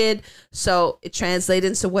of kid. So it translated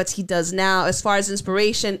into what he does now. As far as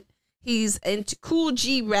inspiration, he's into Cool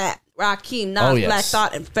G Rap, Rakim, Nas, Black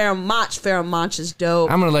Thought, and Pharoah Monch. Pharoah Monch is dope.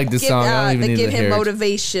 I'm going to like this song. I don't even need to give him hear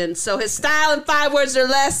motivation. So his style in 5 words or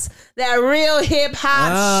less, that real hip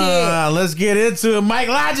hop shit. Let's get into it. Mike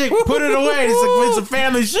Logic, put it away. It's a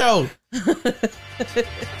family show.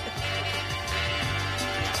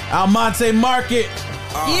 Almonte Market.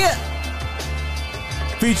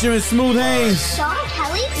 Featuring Smooth Haynes.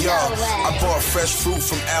 Yo, I bought fresh fruit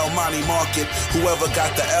from Almonte Market. Whoever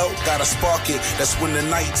got the L, gotta spark it. That's when the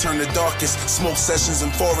night turned the darkest. Smoke sessions in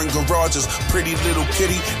foreign garages. Pretty little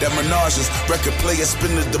kitty that menages. Record player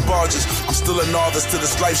spinning the barges. I'm still a novice to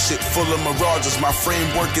this life shit full of mirages. My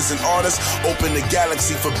framework is an artist. Open the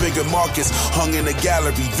galaxy for bigger markets. Hung in a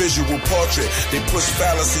gallery, visual portrait. They push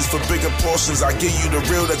fallacies for bigger portions. I give you the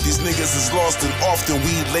real that these niggas is lost, and often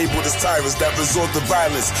we labeled as tyrants that resort to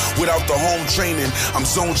violence. Without the home training, I'm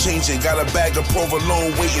zone changing. Got a bag of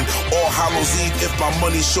provolone waiting. All Hallows Eve, if my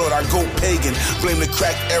money's short, I go pagan. Blame the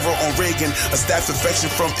crack era on Reagan. A staph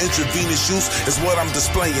infection from intravenous use is what I'm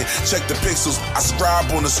displaying. Check the pixels. I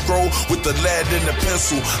scribe on the scroll with the lead and the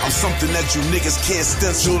pencil. I'm something that you niggas can't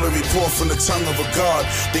stencil. Jewelry pour from the tongue of a god.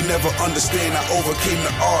 They never understand I overcame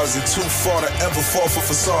the odds, and too far to ever fall for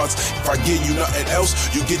facades. If I give you nothing else,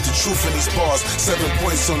 you get the truth in these bars. 7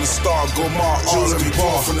 points on the star, Gomar, jewelry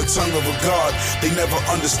pour from the tongue of a god. They never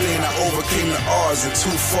understand I overcame the odds, and too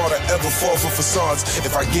far to ever fall for facades.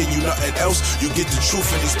 If I give you nothing else, you get the truth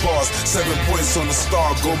in these bars. 7 points on the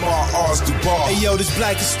star, Gomar, Ars Dubar. Hey yo, this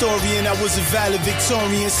black historian, I was a valid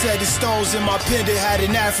Victorian. Said the stones in my pendant had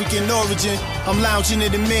an African origin. I'm lounging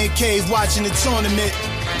in the man cave watching the tournament,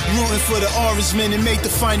 rooting for the orange men and make the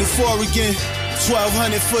final four again.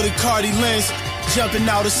 1200 for the Cardi lens. Jumping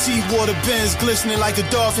out of seawater bends, glistening like a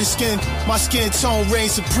dolphin skin. My skin tone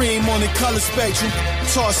reigns supreme on the color spectrum.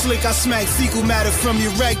 Tall slick, I smack fecal matter from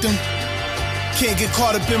your rectum. Can't get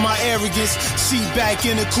caught up in my arrogance. Seat back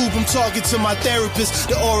in the coupe, I'm talking to my therapist.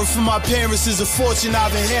 The aura from my parents is a fortune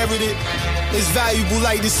I've inherited. It's valuable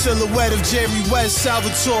like the silhouette of Jerry West,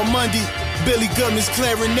 Salvatore Mundi. Billy Goodman's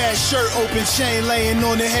clarinet, shirt open, chain laying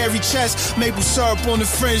on the hairy chest. Maple syrup on the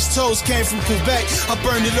French toast, came from Quebec. I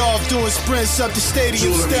burned it off doing sprints up the stadium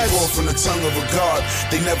Jewelry steps. pour from the tongue of a god.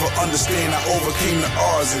 They never understand I overcame the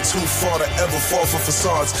odds, and too far to ever fall for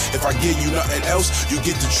facades. If I give you nothing else, you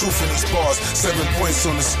get the truth in these bars. 7 points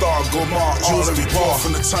on the star, Gomar, jewelry pour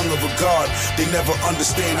from the tongue of a god. They never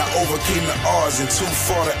understand I overcame the odds, and too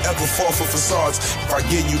far to ever fall for facades. If I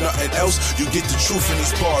give you nothing else, you get the truth in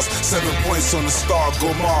these bars. 7 points on the star,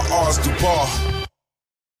 Gomar, Ars Dubar.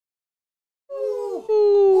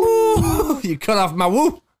 You cut off my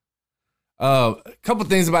woo. A couple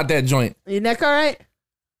things about that joint. Your neck all right?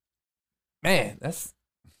 Man,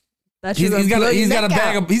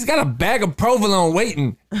 he's got a bag of provolone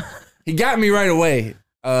waiting. He got me right away.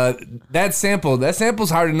 That sample's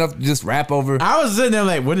hard enough to just rap over. I was sitting there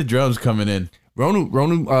like, when the drums coming in?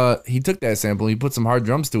 Ronu, he took that sample and he put some hard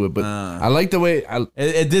drums to it, but I like the way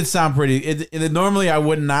it did sound pretty. It normally I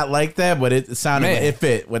would not like that, but it sounded it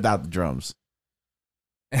fit without the drums.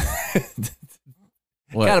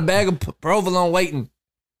 Got a bag of provolone waiting.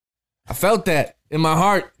 I felt that in my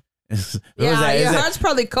heart. Your heart's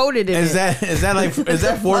probably coated in it. Is that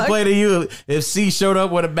foreplay to you? If C showed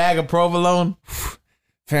up with a bag of provolone,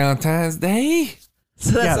 Valentine's Day.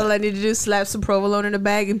 So that's all I need to do: slap some provolone in a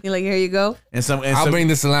bag and be like, "Here you go." I'll bring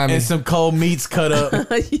the salami and some cold meats cut up.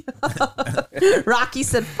 Rocky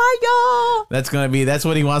said, "Fire!" That's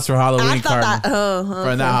what he wants for Halloween. I thought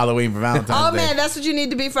for not Halloween, for Valentine's Day. Oh man, that's what you need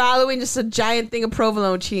to be for Halloween: just a giant thing of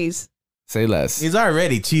provolone cheese. Say less. He's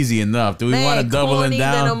already cheesy enough. Do we want to double him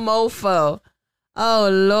down? Than a mofo. Oh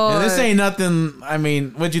lord, this ain't nothing. I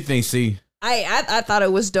mean, what'd you think, C? I thought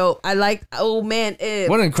it was dope. I like. Oh man,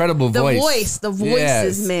 what an incredible voice! The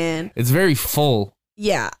voices, man. It's very full.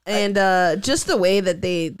 Yeah, and just the way that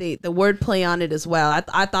they the wordplay on it as well.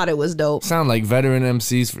 I thought it was dope. Sound like veteran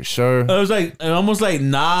MCs for sure. It was like almost like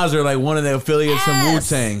Nas or like one of the affiliates from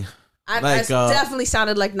Wu-Tang. It definitely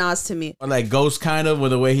sounded like Nas to me. Or like Ghost kind of, with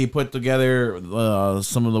the way he put together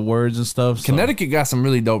some of the words and stuff. So. Connecticut got some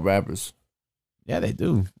really dope rappers. Yeah, they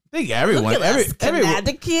do. I think everyone,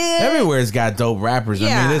 Connecticut. everywhere's got dope rappers.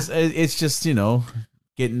 Yeah. I mean, it's just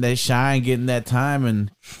getting that shine, getting that time,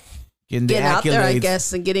 and Getting out there, I accolades.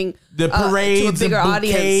 guess, and getting The to a parades and bigger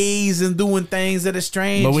audience. bouquets and doing things that are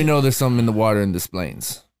strange. But we know there's something in the water in Des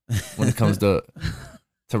Plaines when it comes to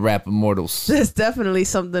rap immortals. There's definitely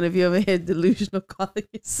something if you ever hear delusional calling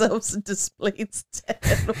yourselves a Displays 10.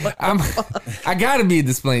 I gotta be a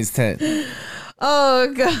Des Plaines 10.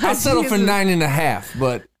 Oh God! I'll settle for 9.5,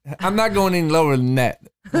 but I'm not going any lower than that.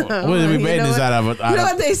 What did we base this out of? You know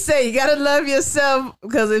what they say? You gotta love yourself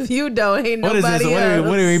because if you don't, ain't What is nobody this? else.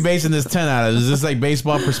 What are we basing this 10 out of? Is this like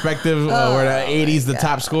baseball perspective where the 80s the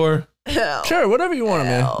top score? Sure, whatever you want,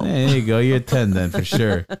 man. Yeah, there you go. You're a 10 then for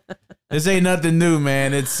sure. This ain't nothing new,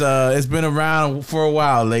 man. It's been around for a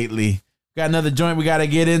while lately. Got another joint we got to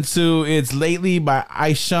get into. It's Lately by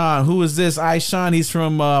Ishan. Who is this Ishan? He's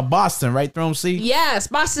from Boston, right, Throne C? Yes,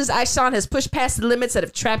 Boston's Ishan has pushed past the limits that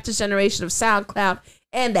have trapped a generation of SoundCloud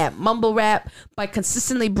and that mumble rap by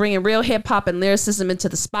consistently bringing real hip hop and lyricism into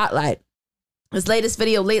the spotlight. His latest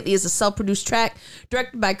video, Lately, is a self-produced track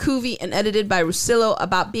directed by Kuvi and edited by Russillo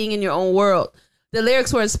about being in your own world. The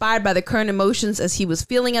lyrics were inspired by the current emotions as he was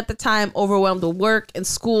feeling at the time, overwhelmed with work and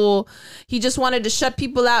school. He just wanted to shut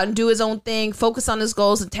people out and do his own thing, focus on his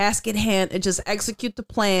goals and task at hand, and just execute the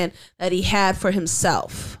plan that he had for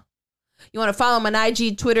himself. You want to follow him on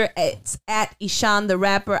IG, Twitter, it's at Ishan the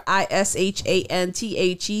Rapper,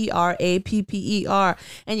 ISHANTHERAPPER.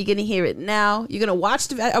 And you're going to hear it now. You're going to watch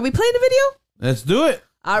the video. Are we playing the video? Let's do it.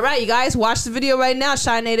 All right, you guys, watch the video right now.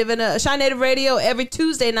 Shy Native Radio every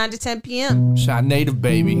Tuesday, 9 to 10 p.m. Shy Native,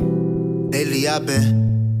 baby. Lately I've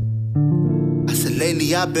been. I said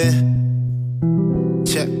lately I've been.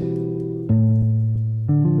 Check.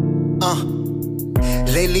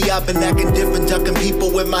 Lately I've been acting different, ducking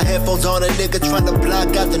people with my headphones on, a nigga trying to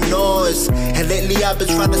block out the noise. And lately I've been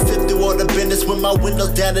trying to sift through all the business with my windows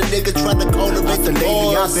down, a nigga trying to cultivate the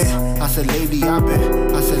noise. I said lately I've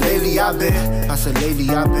been. I said lately I've been. I said lately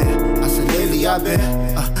I've been. I said lately I've been.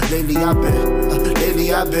 Lately I've been.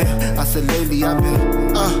 Lately I've been. I said lately I've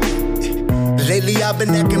been. Lately I've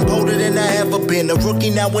been acting bolder than I ever been. A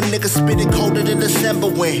rookie now when niggas spit it colder than December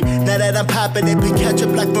when. Now that I'm popping, they pick catch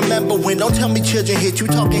up like remember when. Don't tell me children hit you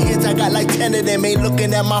talking hits, I got like 10 of them. Ain't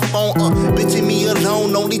looking at my phone, bitching me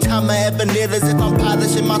alone. Only time I ever kneel is if I'm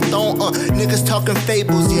polishing my throne, Niggas talking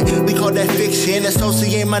fables, yeah, we call that fiction.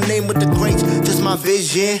 Associate my name with the greats, just my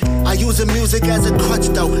vision. I use the music as a crutch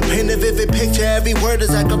though. Paint a vivid picture, every word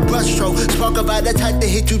is like a brushstroke. Spark about the type to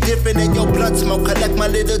hit you different than your blood smoke. Collect my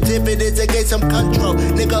little dividends against some control.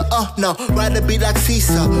 Nigga, no, rather be like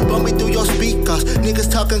Caesar. Bump me through your speakers.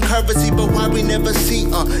 Niggas talking currency, but why we never see,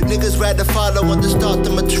 Niggas rather follow or to start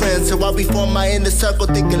them a trend. So I reform my inner circle,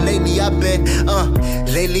 thinking lately I've been,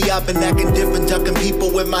 Lately I've been acting different, ducking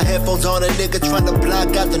people with my headphones on, a nigga trying to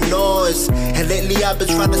block out the noise. And lately I've been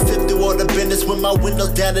trying to sift through all the business with my windows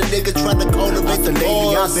down, a nigga trying to cultivate the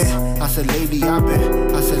noise. I said lately I've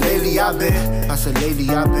been. I said lately I've been. I said lately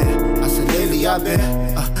I've been. I said lately I've been.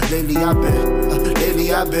 Lately I've been.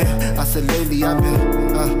 Lately I've been. I said lately I've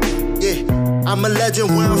been. Yeah. I'm a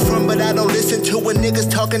legend where I'm from, but I don't listen to it.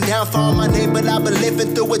 Niggas talking down for my name, but I've been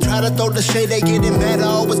living through it. Try to throw the shade, they getting mad. I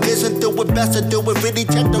always listen through it. Best to do it. Really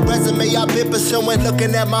check the resume. I've been pursuing,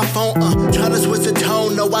 looking at my phone. Trying to switch the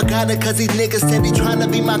tone. No, I got it, cause these niggas said they trying to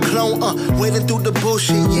be my clone. Wading through the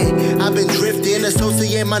bullshit, yeah. I've been drifting,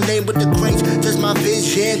 associate my name with the greats. Just my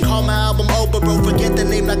vision. Call my album over, bro. Forget the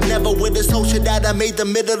name like never. With this whole shit that I made the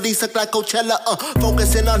Middle East look like Coachella.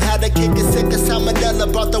 Focusing on how to kick it sick as Salmonella.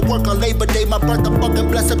 Brought the work on Labor Day. My birthday fucking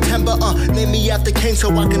blessed September, name me after King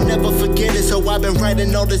so I can never forget it. So I've been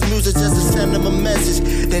writing all this music just to send them a message.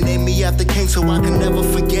 They name me after King so I can never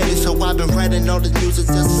forget it. So I've been writing all this music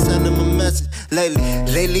just to send them a message.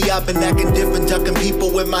 Lately I've been acting different, ducking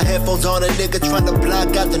people with my headphones on, a nigga trying to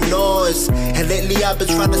block out the noise. And lately I've been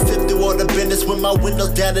trying to sift through all the business with my windows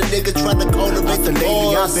down, a nigga trying to cultivate the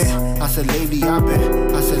noise. I said lately I've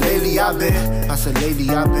been. I said lately I've been. I said lately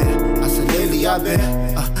I've been. I said lately I've been.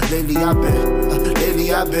 Lately I've been.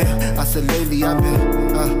 Lately I've been. I said lately I've been.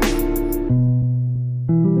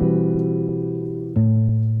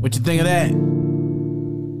 What you think of that?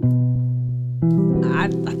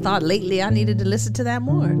 I thought lately I needed to listen to that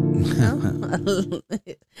more. You know?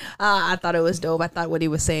 I thought it was dope. I thought what he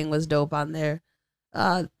was saying was dope on there.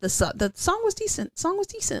 The song was decent.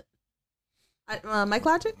 Mike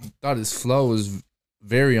Logic? I thought his flow was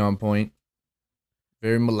very on point.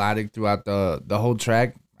 Very melodic throughout the whole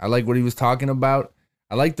track. I like what he was talking about.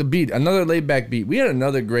 I like the beat. Another laid back beat. We had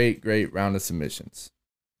another great round of submissions.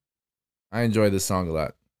 I enjoy this song a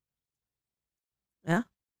lot. Yeah.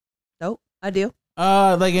 Dope. I do.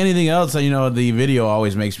 Like anything else, the video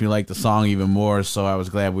always makes me like the song even more. So I was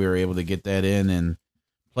glad we were able to get that in and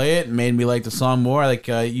play it. It made me like the song more. Like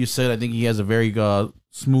you said, I think he has a very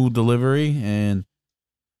smooth delivery and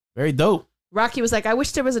very dope. Rocky was like, I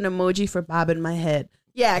wish there was an emoji for bobbing my head.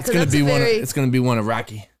 Yeah, because it's gonna be one of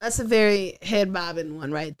Rocky. That's a very head bobbing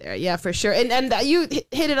one right there. Yeah, for sure. And you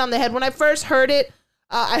hit it on the head. When I first heard it,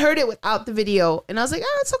 I heard it without the video, and I was like,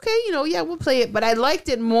 oh, it's okay. Yeah, we'll play it. But I liked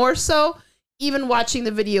it more so even watching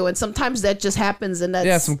the video, and sometimes that just happens, and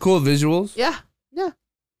that's some cool visuals. Yeah.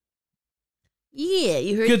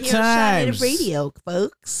 You heard Good it here on Shine Native times. Radio,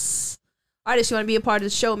 folks. Artists, you want to be a part of the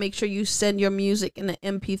show, make sure you send your music in an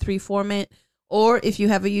MP3 format. Or if you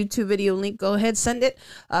have a YouTube video link, go ahead, send it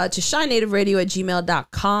to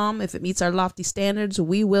shinenativeRadio@gmail.com. If it meets our lofty standards,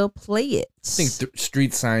 we will play it. I think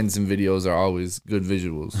street signs and videos are always good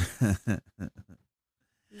visuals.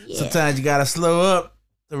 Sometimes you got to slow up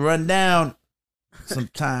to run down.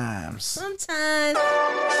 Sometimes.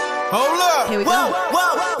 Hold up. Here we go.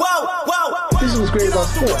 This is what's great about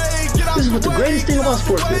sports. This is what the greatest thing about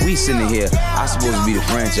sports is. We sitting here, I'm supposed to be the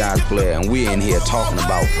franchise player, and we're in here talking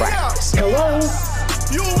about practice. Hello?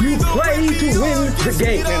 You play to win the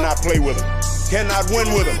game. Cannot play with him. Cannot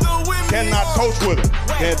win with him. Cannot coach with him.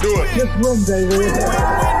 Can't do it. Just win, baby.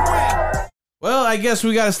 Well, I guess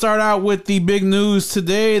we got to start out with the big news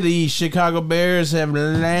today. The Chicago Bears have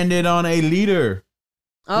landed on a leader.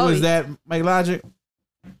 Who is that, Mike Logic?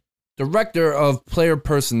 Director of Player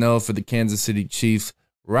Personnel for the Kansas City Chiefs,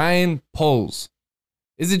 Ryan Poles.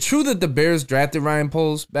 Is it true that the Bears drafted Ryan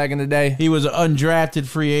Poles back in the day? He was an undrafted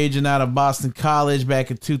free agent out of Boston College back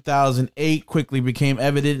in 2008. Quickly became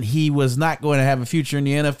evident he was not going to have a future in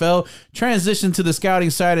the NFL. Transitioned to the scouting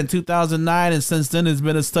side in 2009, and since then has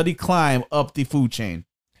been a steady climb up the food chain.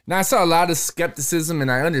 Now, I saw a lot of skepticism, and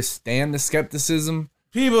I understand the skepticism.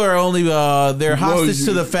 People are only they're hostage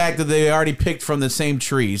to the fact that they already picked from the same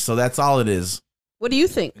tree, so that's all it is. What do you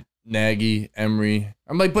think? Nagy, Emery.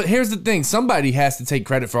 I'm like, but here's the thing. Somebody has to take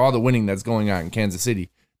credit for all the winning that's going on in Kansas City.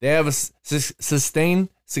 They have a sustained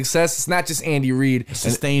success. It's not just Andy Reid. A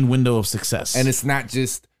sustained window of success. And it's not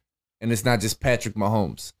just Patrick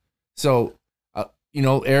Mahomes. So,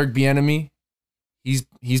 Eric Bieniemy,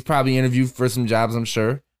 he's probably interviewed for some jobs, I'm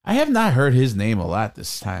sure. I have not heard his name a lot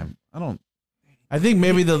this time. I think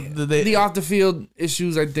maybe the off the field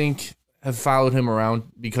issues, I think, have followed him around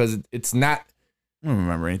because it's not. I don't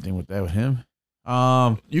remember anything with him.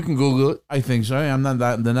 You can Google it. I think so. I'm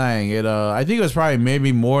not denying it. I think it was probably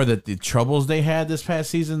maybe more that the troubles they had this past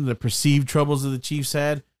season, the perceived troubles that the Chiefs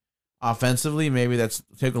had offensively, maybe that's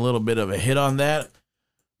took a little bit of a hit on that.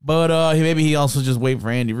 But maybe he also just waited for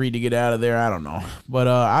Andy Reid to get out of there. I don't know. But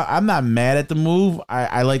I'm not mad at the move.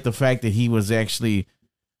 I like the fact that he was actually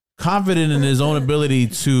confident in his own ability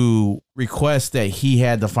to request that he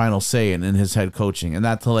had the final say in his head coaching, and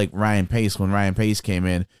not to like Ryan Pace. When Ryan Pace came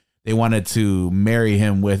in, they wanted to marry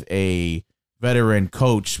him with a veteran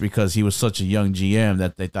coach because he was such a young GM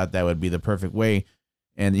that they thought that would be the perfect way.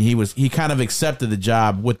 And he kind of accepted the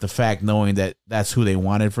job with the fact knowing that that's who they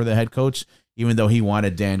wanted for the head coach, even though he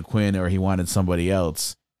wanted Dan Quinn or he wanted somebody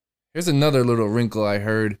else. Here's another little wrinkle I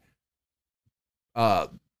heard.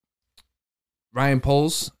 Ryan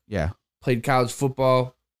Poles, played college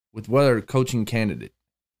football with what other coaching candidate?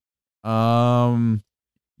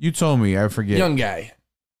 You told me, I forget. Young guy,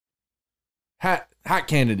 hot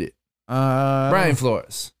candidate. Brian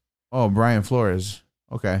Flores. Oh, Brian Flores.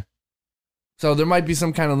 Okay. So there might be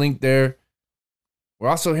some kind of link there. We're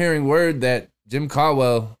also hearing word that Jim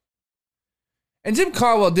Caldwell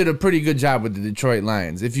did a pretty good job with the Detroit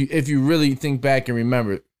Lions. If you really think back and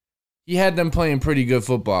remember, he had them playing pretty good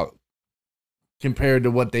football compared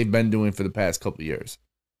to what they've been doing for the past couple of years.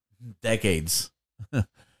 Decades.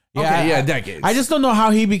 Decades. I just don't know how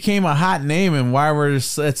he became a hot name and why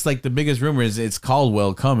it's like the biggest rumor is it's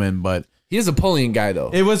Caldwell coming, but he is a Polian guy though.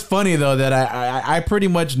 It was funny though that I pretty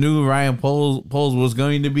much knew Ryan Poles was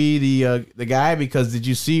going to be the guy, because did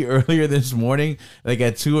you see earlier this morning, like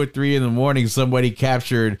at 2 or 3 in the morning, somebody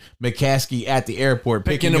captured McCaskey at the airport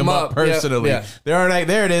picking him up personally. Yeah. They're like,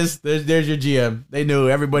 there it is. There's your GM. They knew.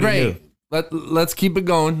 Everybody knew. Let's keep it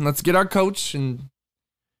going. Let's get our coach and.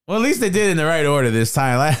 Well, at least they did it in the right order this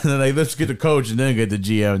time. Like, let's get the coach and then get the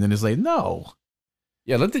GM, and then it's like, no.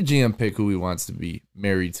 Yeah, let the GM pick who he wants to be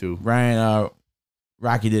married to.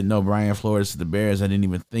 Rocky didn't know Brian Flores to the Bears. I didn't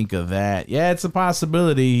even think of that. Yeah, it's a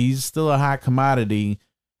possibility. He's still a hot commodity.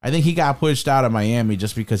 I think he got pushed out of Miami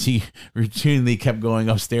just because he routinely kept going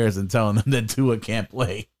upstairs and telling them that Tua can't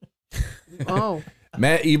play. Oh.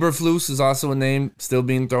 Matt Eberflus is also a name still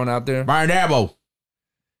being thrown out there. Brian Daboll.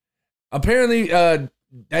 Apparently,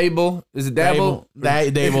 Dable. Is it Dable?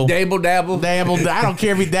 Dable. Dable. I don't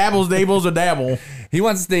care if he dabbles, Dables, or Dabble. He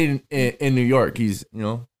wants to stay in New York. He's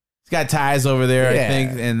got ties over there, I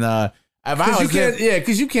think. And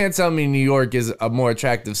because you can't tell me New York is a more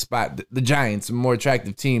attractive spot. The Giants a more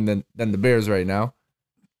attractive team than the Bears right now.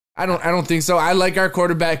 I don't think so. I like our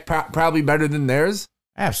quarterback probably better than theirs.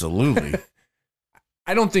 Absolutely.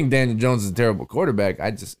 I don't think Daniel Jones is a terrible quarterback.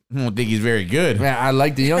 I just don't think he's very good. Man, I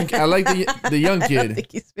like the young. I like the young kid. I don't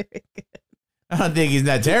think he's very good. I don't think he's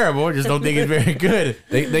not terrible. I just don't think he's very good.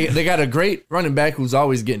 They got a great running back who's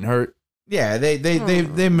always getting hurt. Yeah,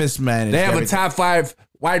 they mismanaged. They have a top 5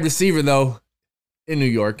 wide receiver though in New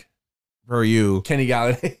York. For you, Kenny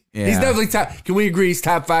Galladay. Yeah. He's definitely top. Can we agree he's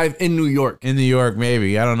top 5 in New York? In New York,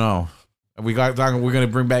 maybe. I don't know. We're gonna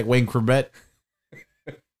bring back Wayne Corbett.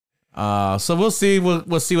 So we'll see.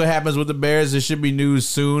 We'll see what happens with the Bears. There should be news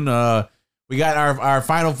soon. We got our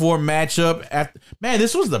Final Four matchup. Man,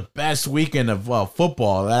 this was the best weekend of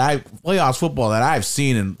playoffs football that I've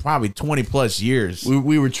seen in probably 20 plus years.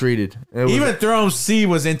 We were treated. Even Throne C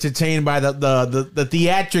was entertained by the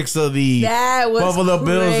theatrics of the Buffalo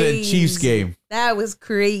Bills and Chiefs game. That was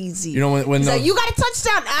crazy. You know when like, you got a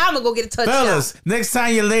touchdown. I'm gonna go get a touchdown. Fellas, next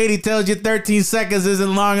time your lady tells you 13 seconds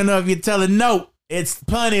isn't long enough, you tell her no. It's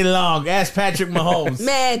plenty long. Ask Patrick Mahomes.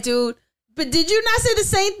 Man, dude. But did you not say the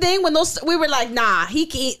same thing when we were like, nah,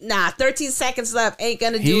 13 seconds left ain't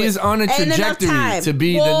gonna do it. He is on a trajectory to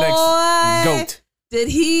be the next GOAT. Did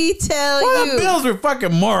he tell you? The Bills were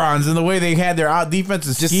fucking morons in the way they had their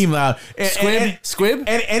defensive scheme out. Squib?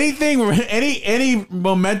 And any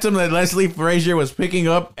momentum that Leslie Frazier was picking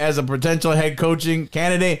up as a potential head coaching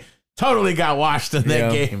candidate totally got washed in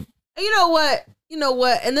that game. You know what?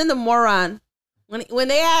 And then the moron, when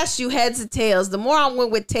they asked you heads or tails, the moron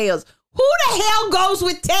went with tails. Who the hell goes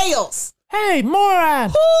with tails? Hey, moron.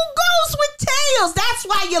 Who goes with tails? That's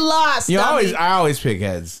why you lost. I always pick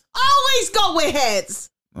heads. Always go with heads.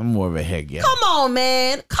 I'm more of a head guy. Come on,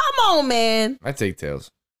 man. I take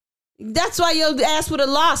tails. That's why your ass would have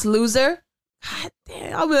lost, loser. God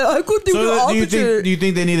damn, I could do the opposite. Do you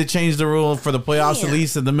think they need to change the rule for the playoffs at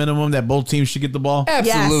least at the minimum that both teams should get the ball?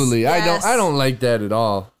 Absolutely. Yes. I don't like that at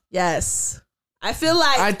all. Yes. I feel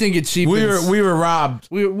like I think it cheapens. We were robbed.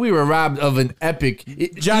 We were robbed of an epic.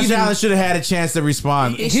 Josh Allen should have had a chance to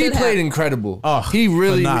respond. He played incredible. Oh, he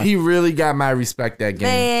really got my respect that game.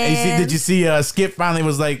 And did you see Skip finally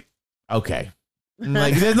was like, okay.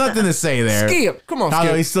 Like there's nothing to say there. Skip, come on, Skip.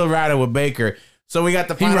 Although he's still riding with Baker. So we got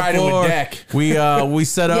the Final riding Four. with Dak. We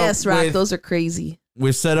set up. Yes, Rock, those are crazy.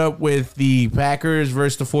 We're set up with the Packers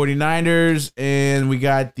versus the 49ers, and we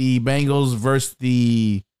got the Bengals versus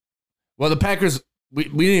the. Well, the Packers. We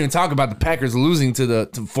didn't even talk about the Packers losing to the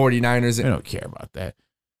 49ers. I don't care about that.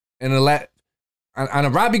 And on a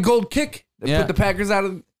Robbie Gould kick that put the Packers out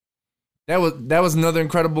of. That was another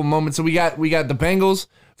incredible moment. So we got the Bengals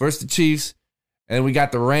versus the Chiefs, and we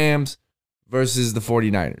got the Rams versus the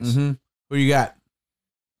 49ers. Mm-hmm. Who you got?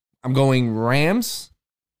 I'm going Rams,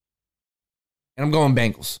 and I'm going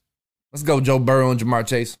Bengals. Let's go, Joe Burrow and Jamar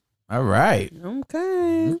Chase. All right.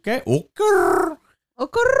 Okay.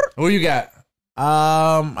 Who you got?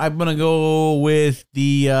 I'm gonna go with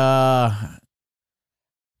the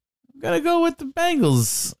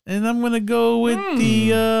Bengals, and I'm gonna go with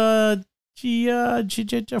the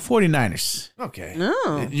 49ers. Okay.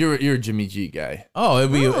 No. You're a Jimmy G guy. Oh,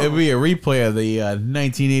 it'd be a replay of the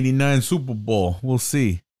 1989 Super Bowl. We'll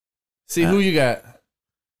see. See who you got.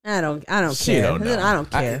 I don't care. Don't know. I don't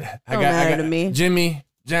care. Don't matter to me. Jimmy,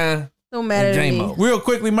 John. Don't matter to me. Real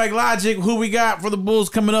quickly, Mike Logic, who we got for the Bulls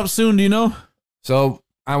coming up soon? Do you know? So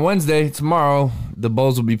on Wednesday, tomorrow, the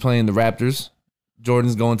Bulls will be playing the Raptors.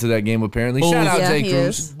 Jordan's going to that game apparently. Bulls, shout out Jay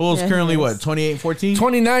Cruz. Bulls currently what? 28-14?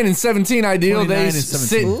 29-17 ideal. They 29-17.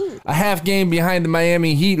 sit a half game behind the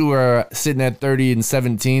Miami Heat, who are sitting at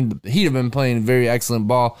 30-17. The Heat have been playing very excellent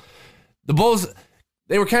ball. The Bulls,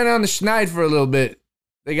 they were kind of on the schneid for a little bit.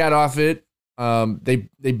 They got off it. They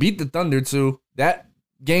beat the Thunder too. That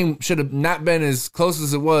game should have not been as close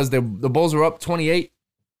as it was. The Bulls were up 28.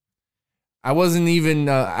 I wasn't even,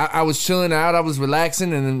 I was chilling out. I was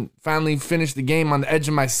relaxing and then finally finished the game on the edge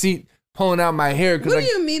of my seat, pulling out my hair. What do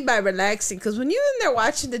you mean by relaxing? Because when you're in there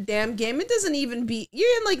watching the damn game, it doesn't even be,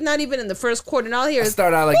 you're in like not even in the first quarter. And all here is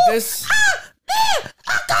start out like this.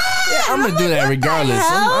 Yeah, I'm going to do that regardless.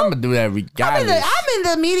 I'm going to do that regardless. I'm in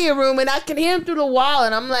the media room and I can hear him through the wall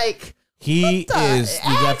and I'm like, he is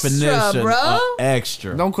the definition of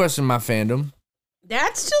extra. Don't question my fandom.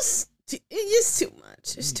 That's just, it's too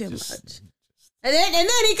much. It's too much. And then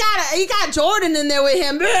he got Jordan in there with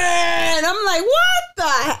him. And I'm like, what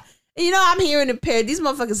the? You know, I'm hearing the pair. These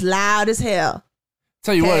motherfuckers loud as hell.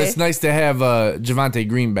 Tell you what, it's nice to have Javonte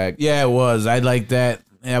Green back. Yeah, it was. I like that.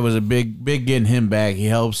 that was a big getting him back. He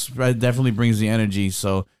helps, definitely brings the energy.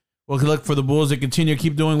 So we'll look for the Bulls to continue to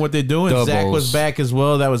keep doing what they're doing. Zach was back as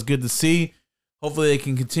well. That was good to see. Hopefully they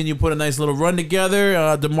can continue put a nice little run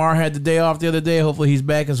together. DeMar had the day off the other day. Hopefully he's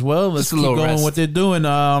back as well. Let's keep going what they're doing.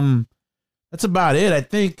 That's about it, I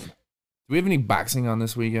think. Do we have any boxing on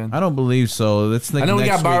this weekend? I don't believe so. That's I know we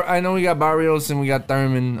got Barrios and we got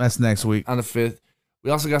Thurman. That's next week on the 5th.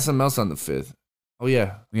 We also got something else on the 5th. Oh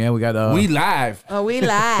yeah, we got We Live. Oh, We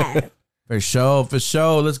Live. For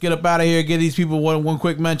sure. Let's get up out of here. Give these people one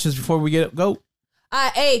quick mentions before we go.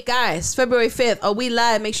 Hey guys, February 5th, We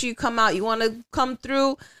Live. Make sure you come out. You want to come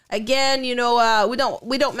through again? You know,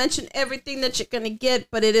 we don't mention everything that you're gonna get,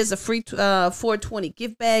 but it is a free 420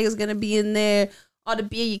 gift bag is gonna be in there. All the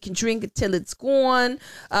beer you can drink until it's gone.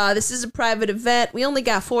 This is a private event. We only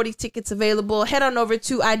got 40 tickets available. Head on over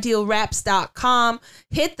to idealraps.com.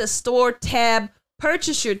 Hit the store tab.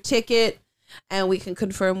 Purchase your ticket. And we can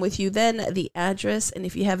confirm with you then the address. And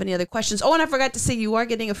if you have any other questions. Oh, and I forgot to say you are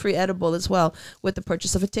getting a free edible as well with the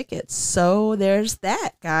purchase of a ticket. So there's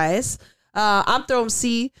that, guys. I'm Throwing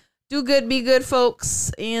C. Do good, be good,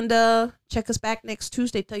 folks. And check us back next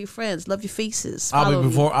Tuesday. Tell your friends. Love your faces.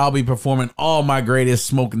 I'll be performing all my greatest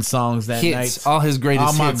smoking songs that night. All his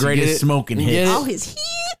greatest hits. All my greatest smoking hits. All his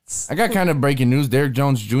hits. I got kind of breaking news. Derek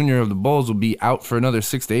Jones Jr. of the Bulls will be out for another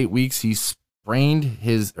 6 to 8 weeks. He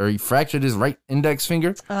fractured his right index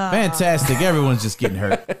finger. Fantastic. Everyone's just getting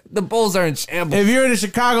hurt. The Bulls are in shambles. If you're in the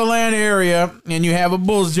Chicagoland area and you have a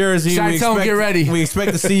Bulls jersey, Chi-Tone, get ready. We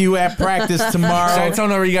expect to see you at practice tomorrow.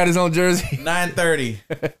 Chi-Tone already got his own jersey. 9:30.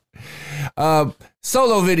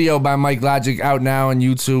 Solo video by Mike Logic out now on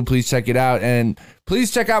YouTube. Please check it out. And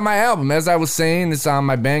please check out my album. As I was saying, it's on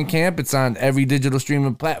my Bandcamp. It's on every digital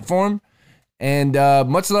streaming platform. And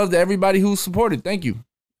much love to everybody who supported. Thank you.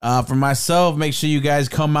 For myself, make sure you guys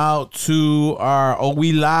come out to our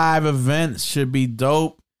We Live events. Should be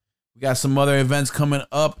dope. We got some other events coming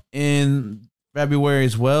up in February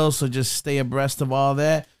as well, so just stay abreast of all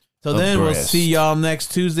that. Till then, we'll see y'all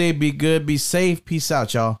next Tuesday. Be good, be safe. Peace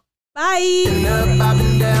out, y'all. Bye. I've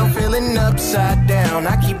been down, feeling upside down.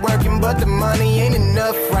 I keep working, but the money ain't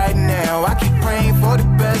enough right now. I keep praying for the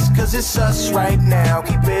best, cause it's us right now.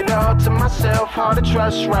 Keep it all to myself, hard to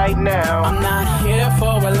trust right now. I'm not here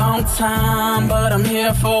for a long time, but I'm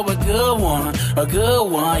here for a good one. A good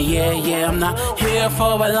one, yeah. I'm not here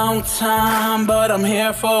for a long time, but I'm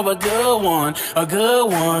here for a good one. A good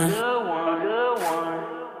one.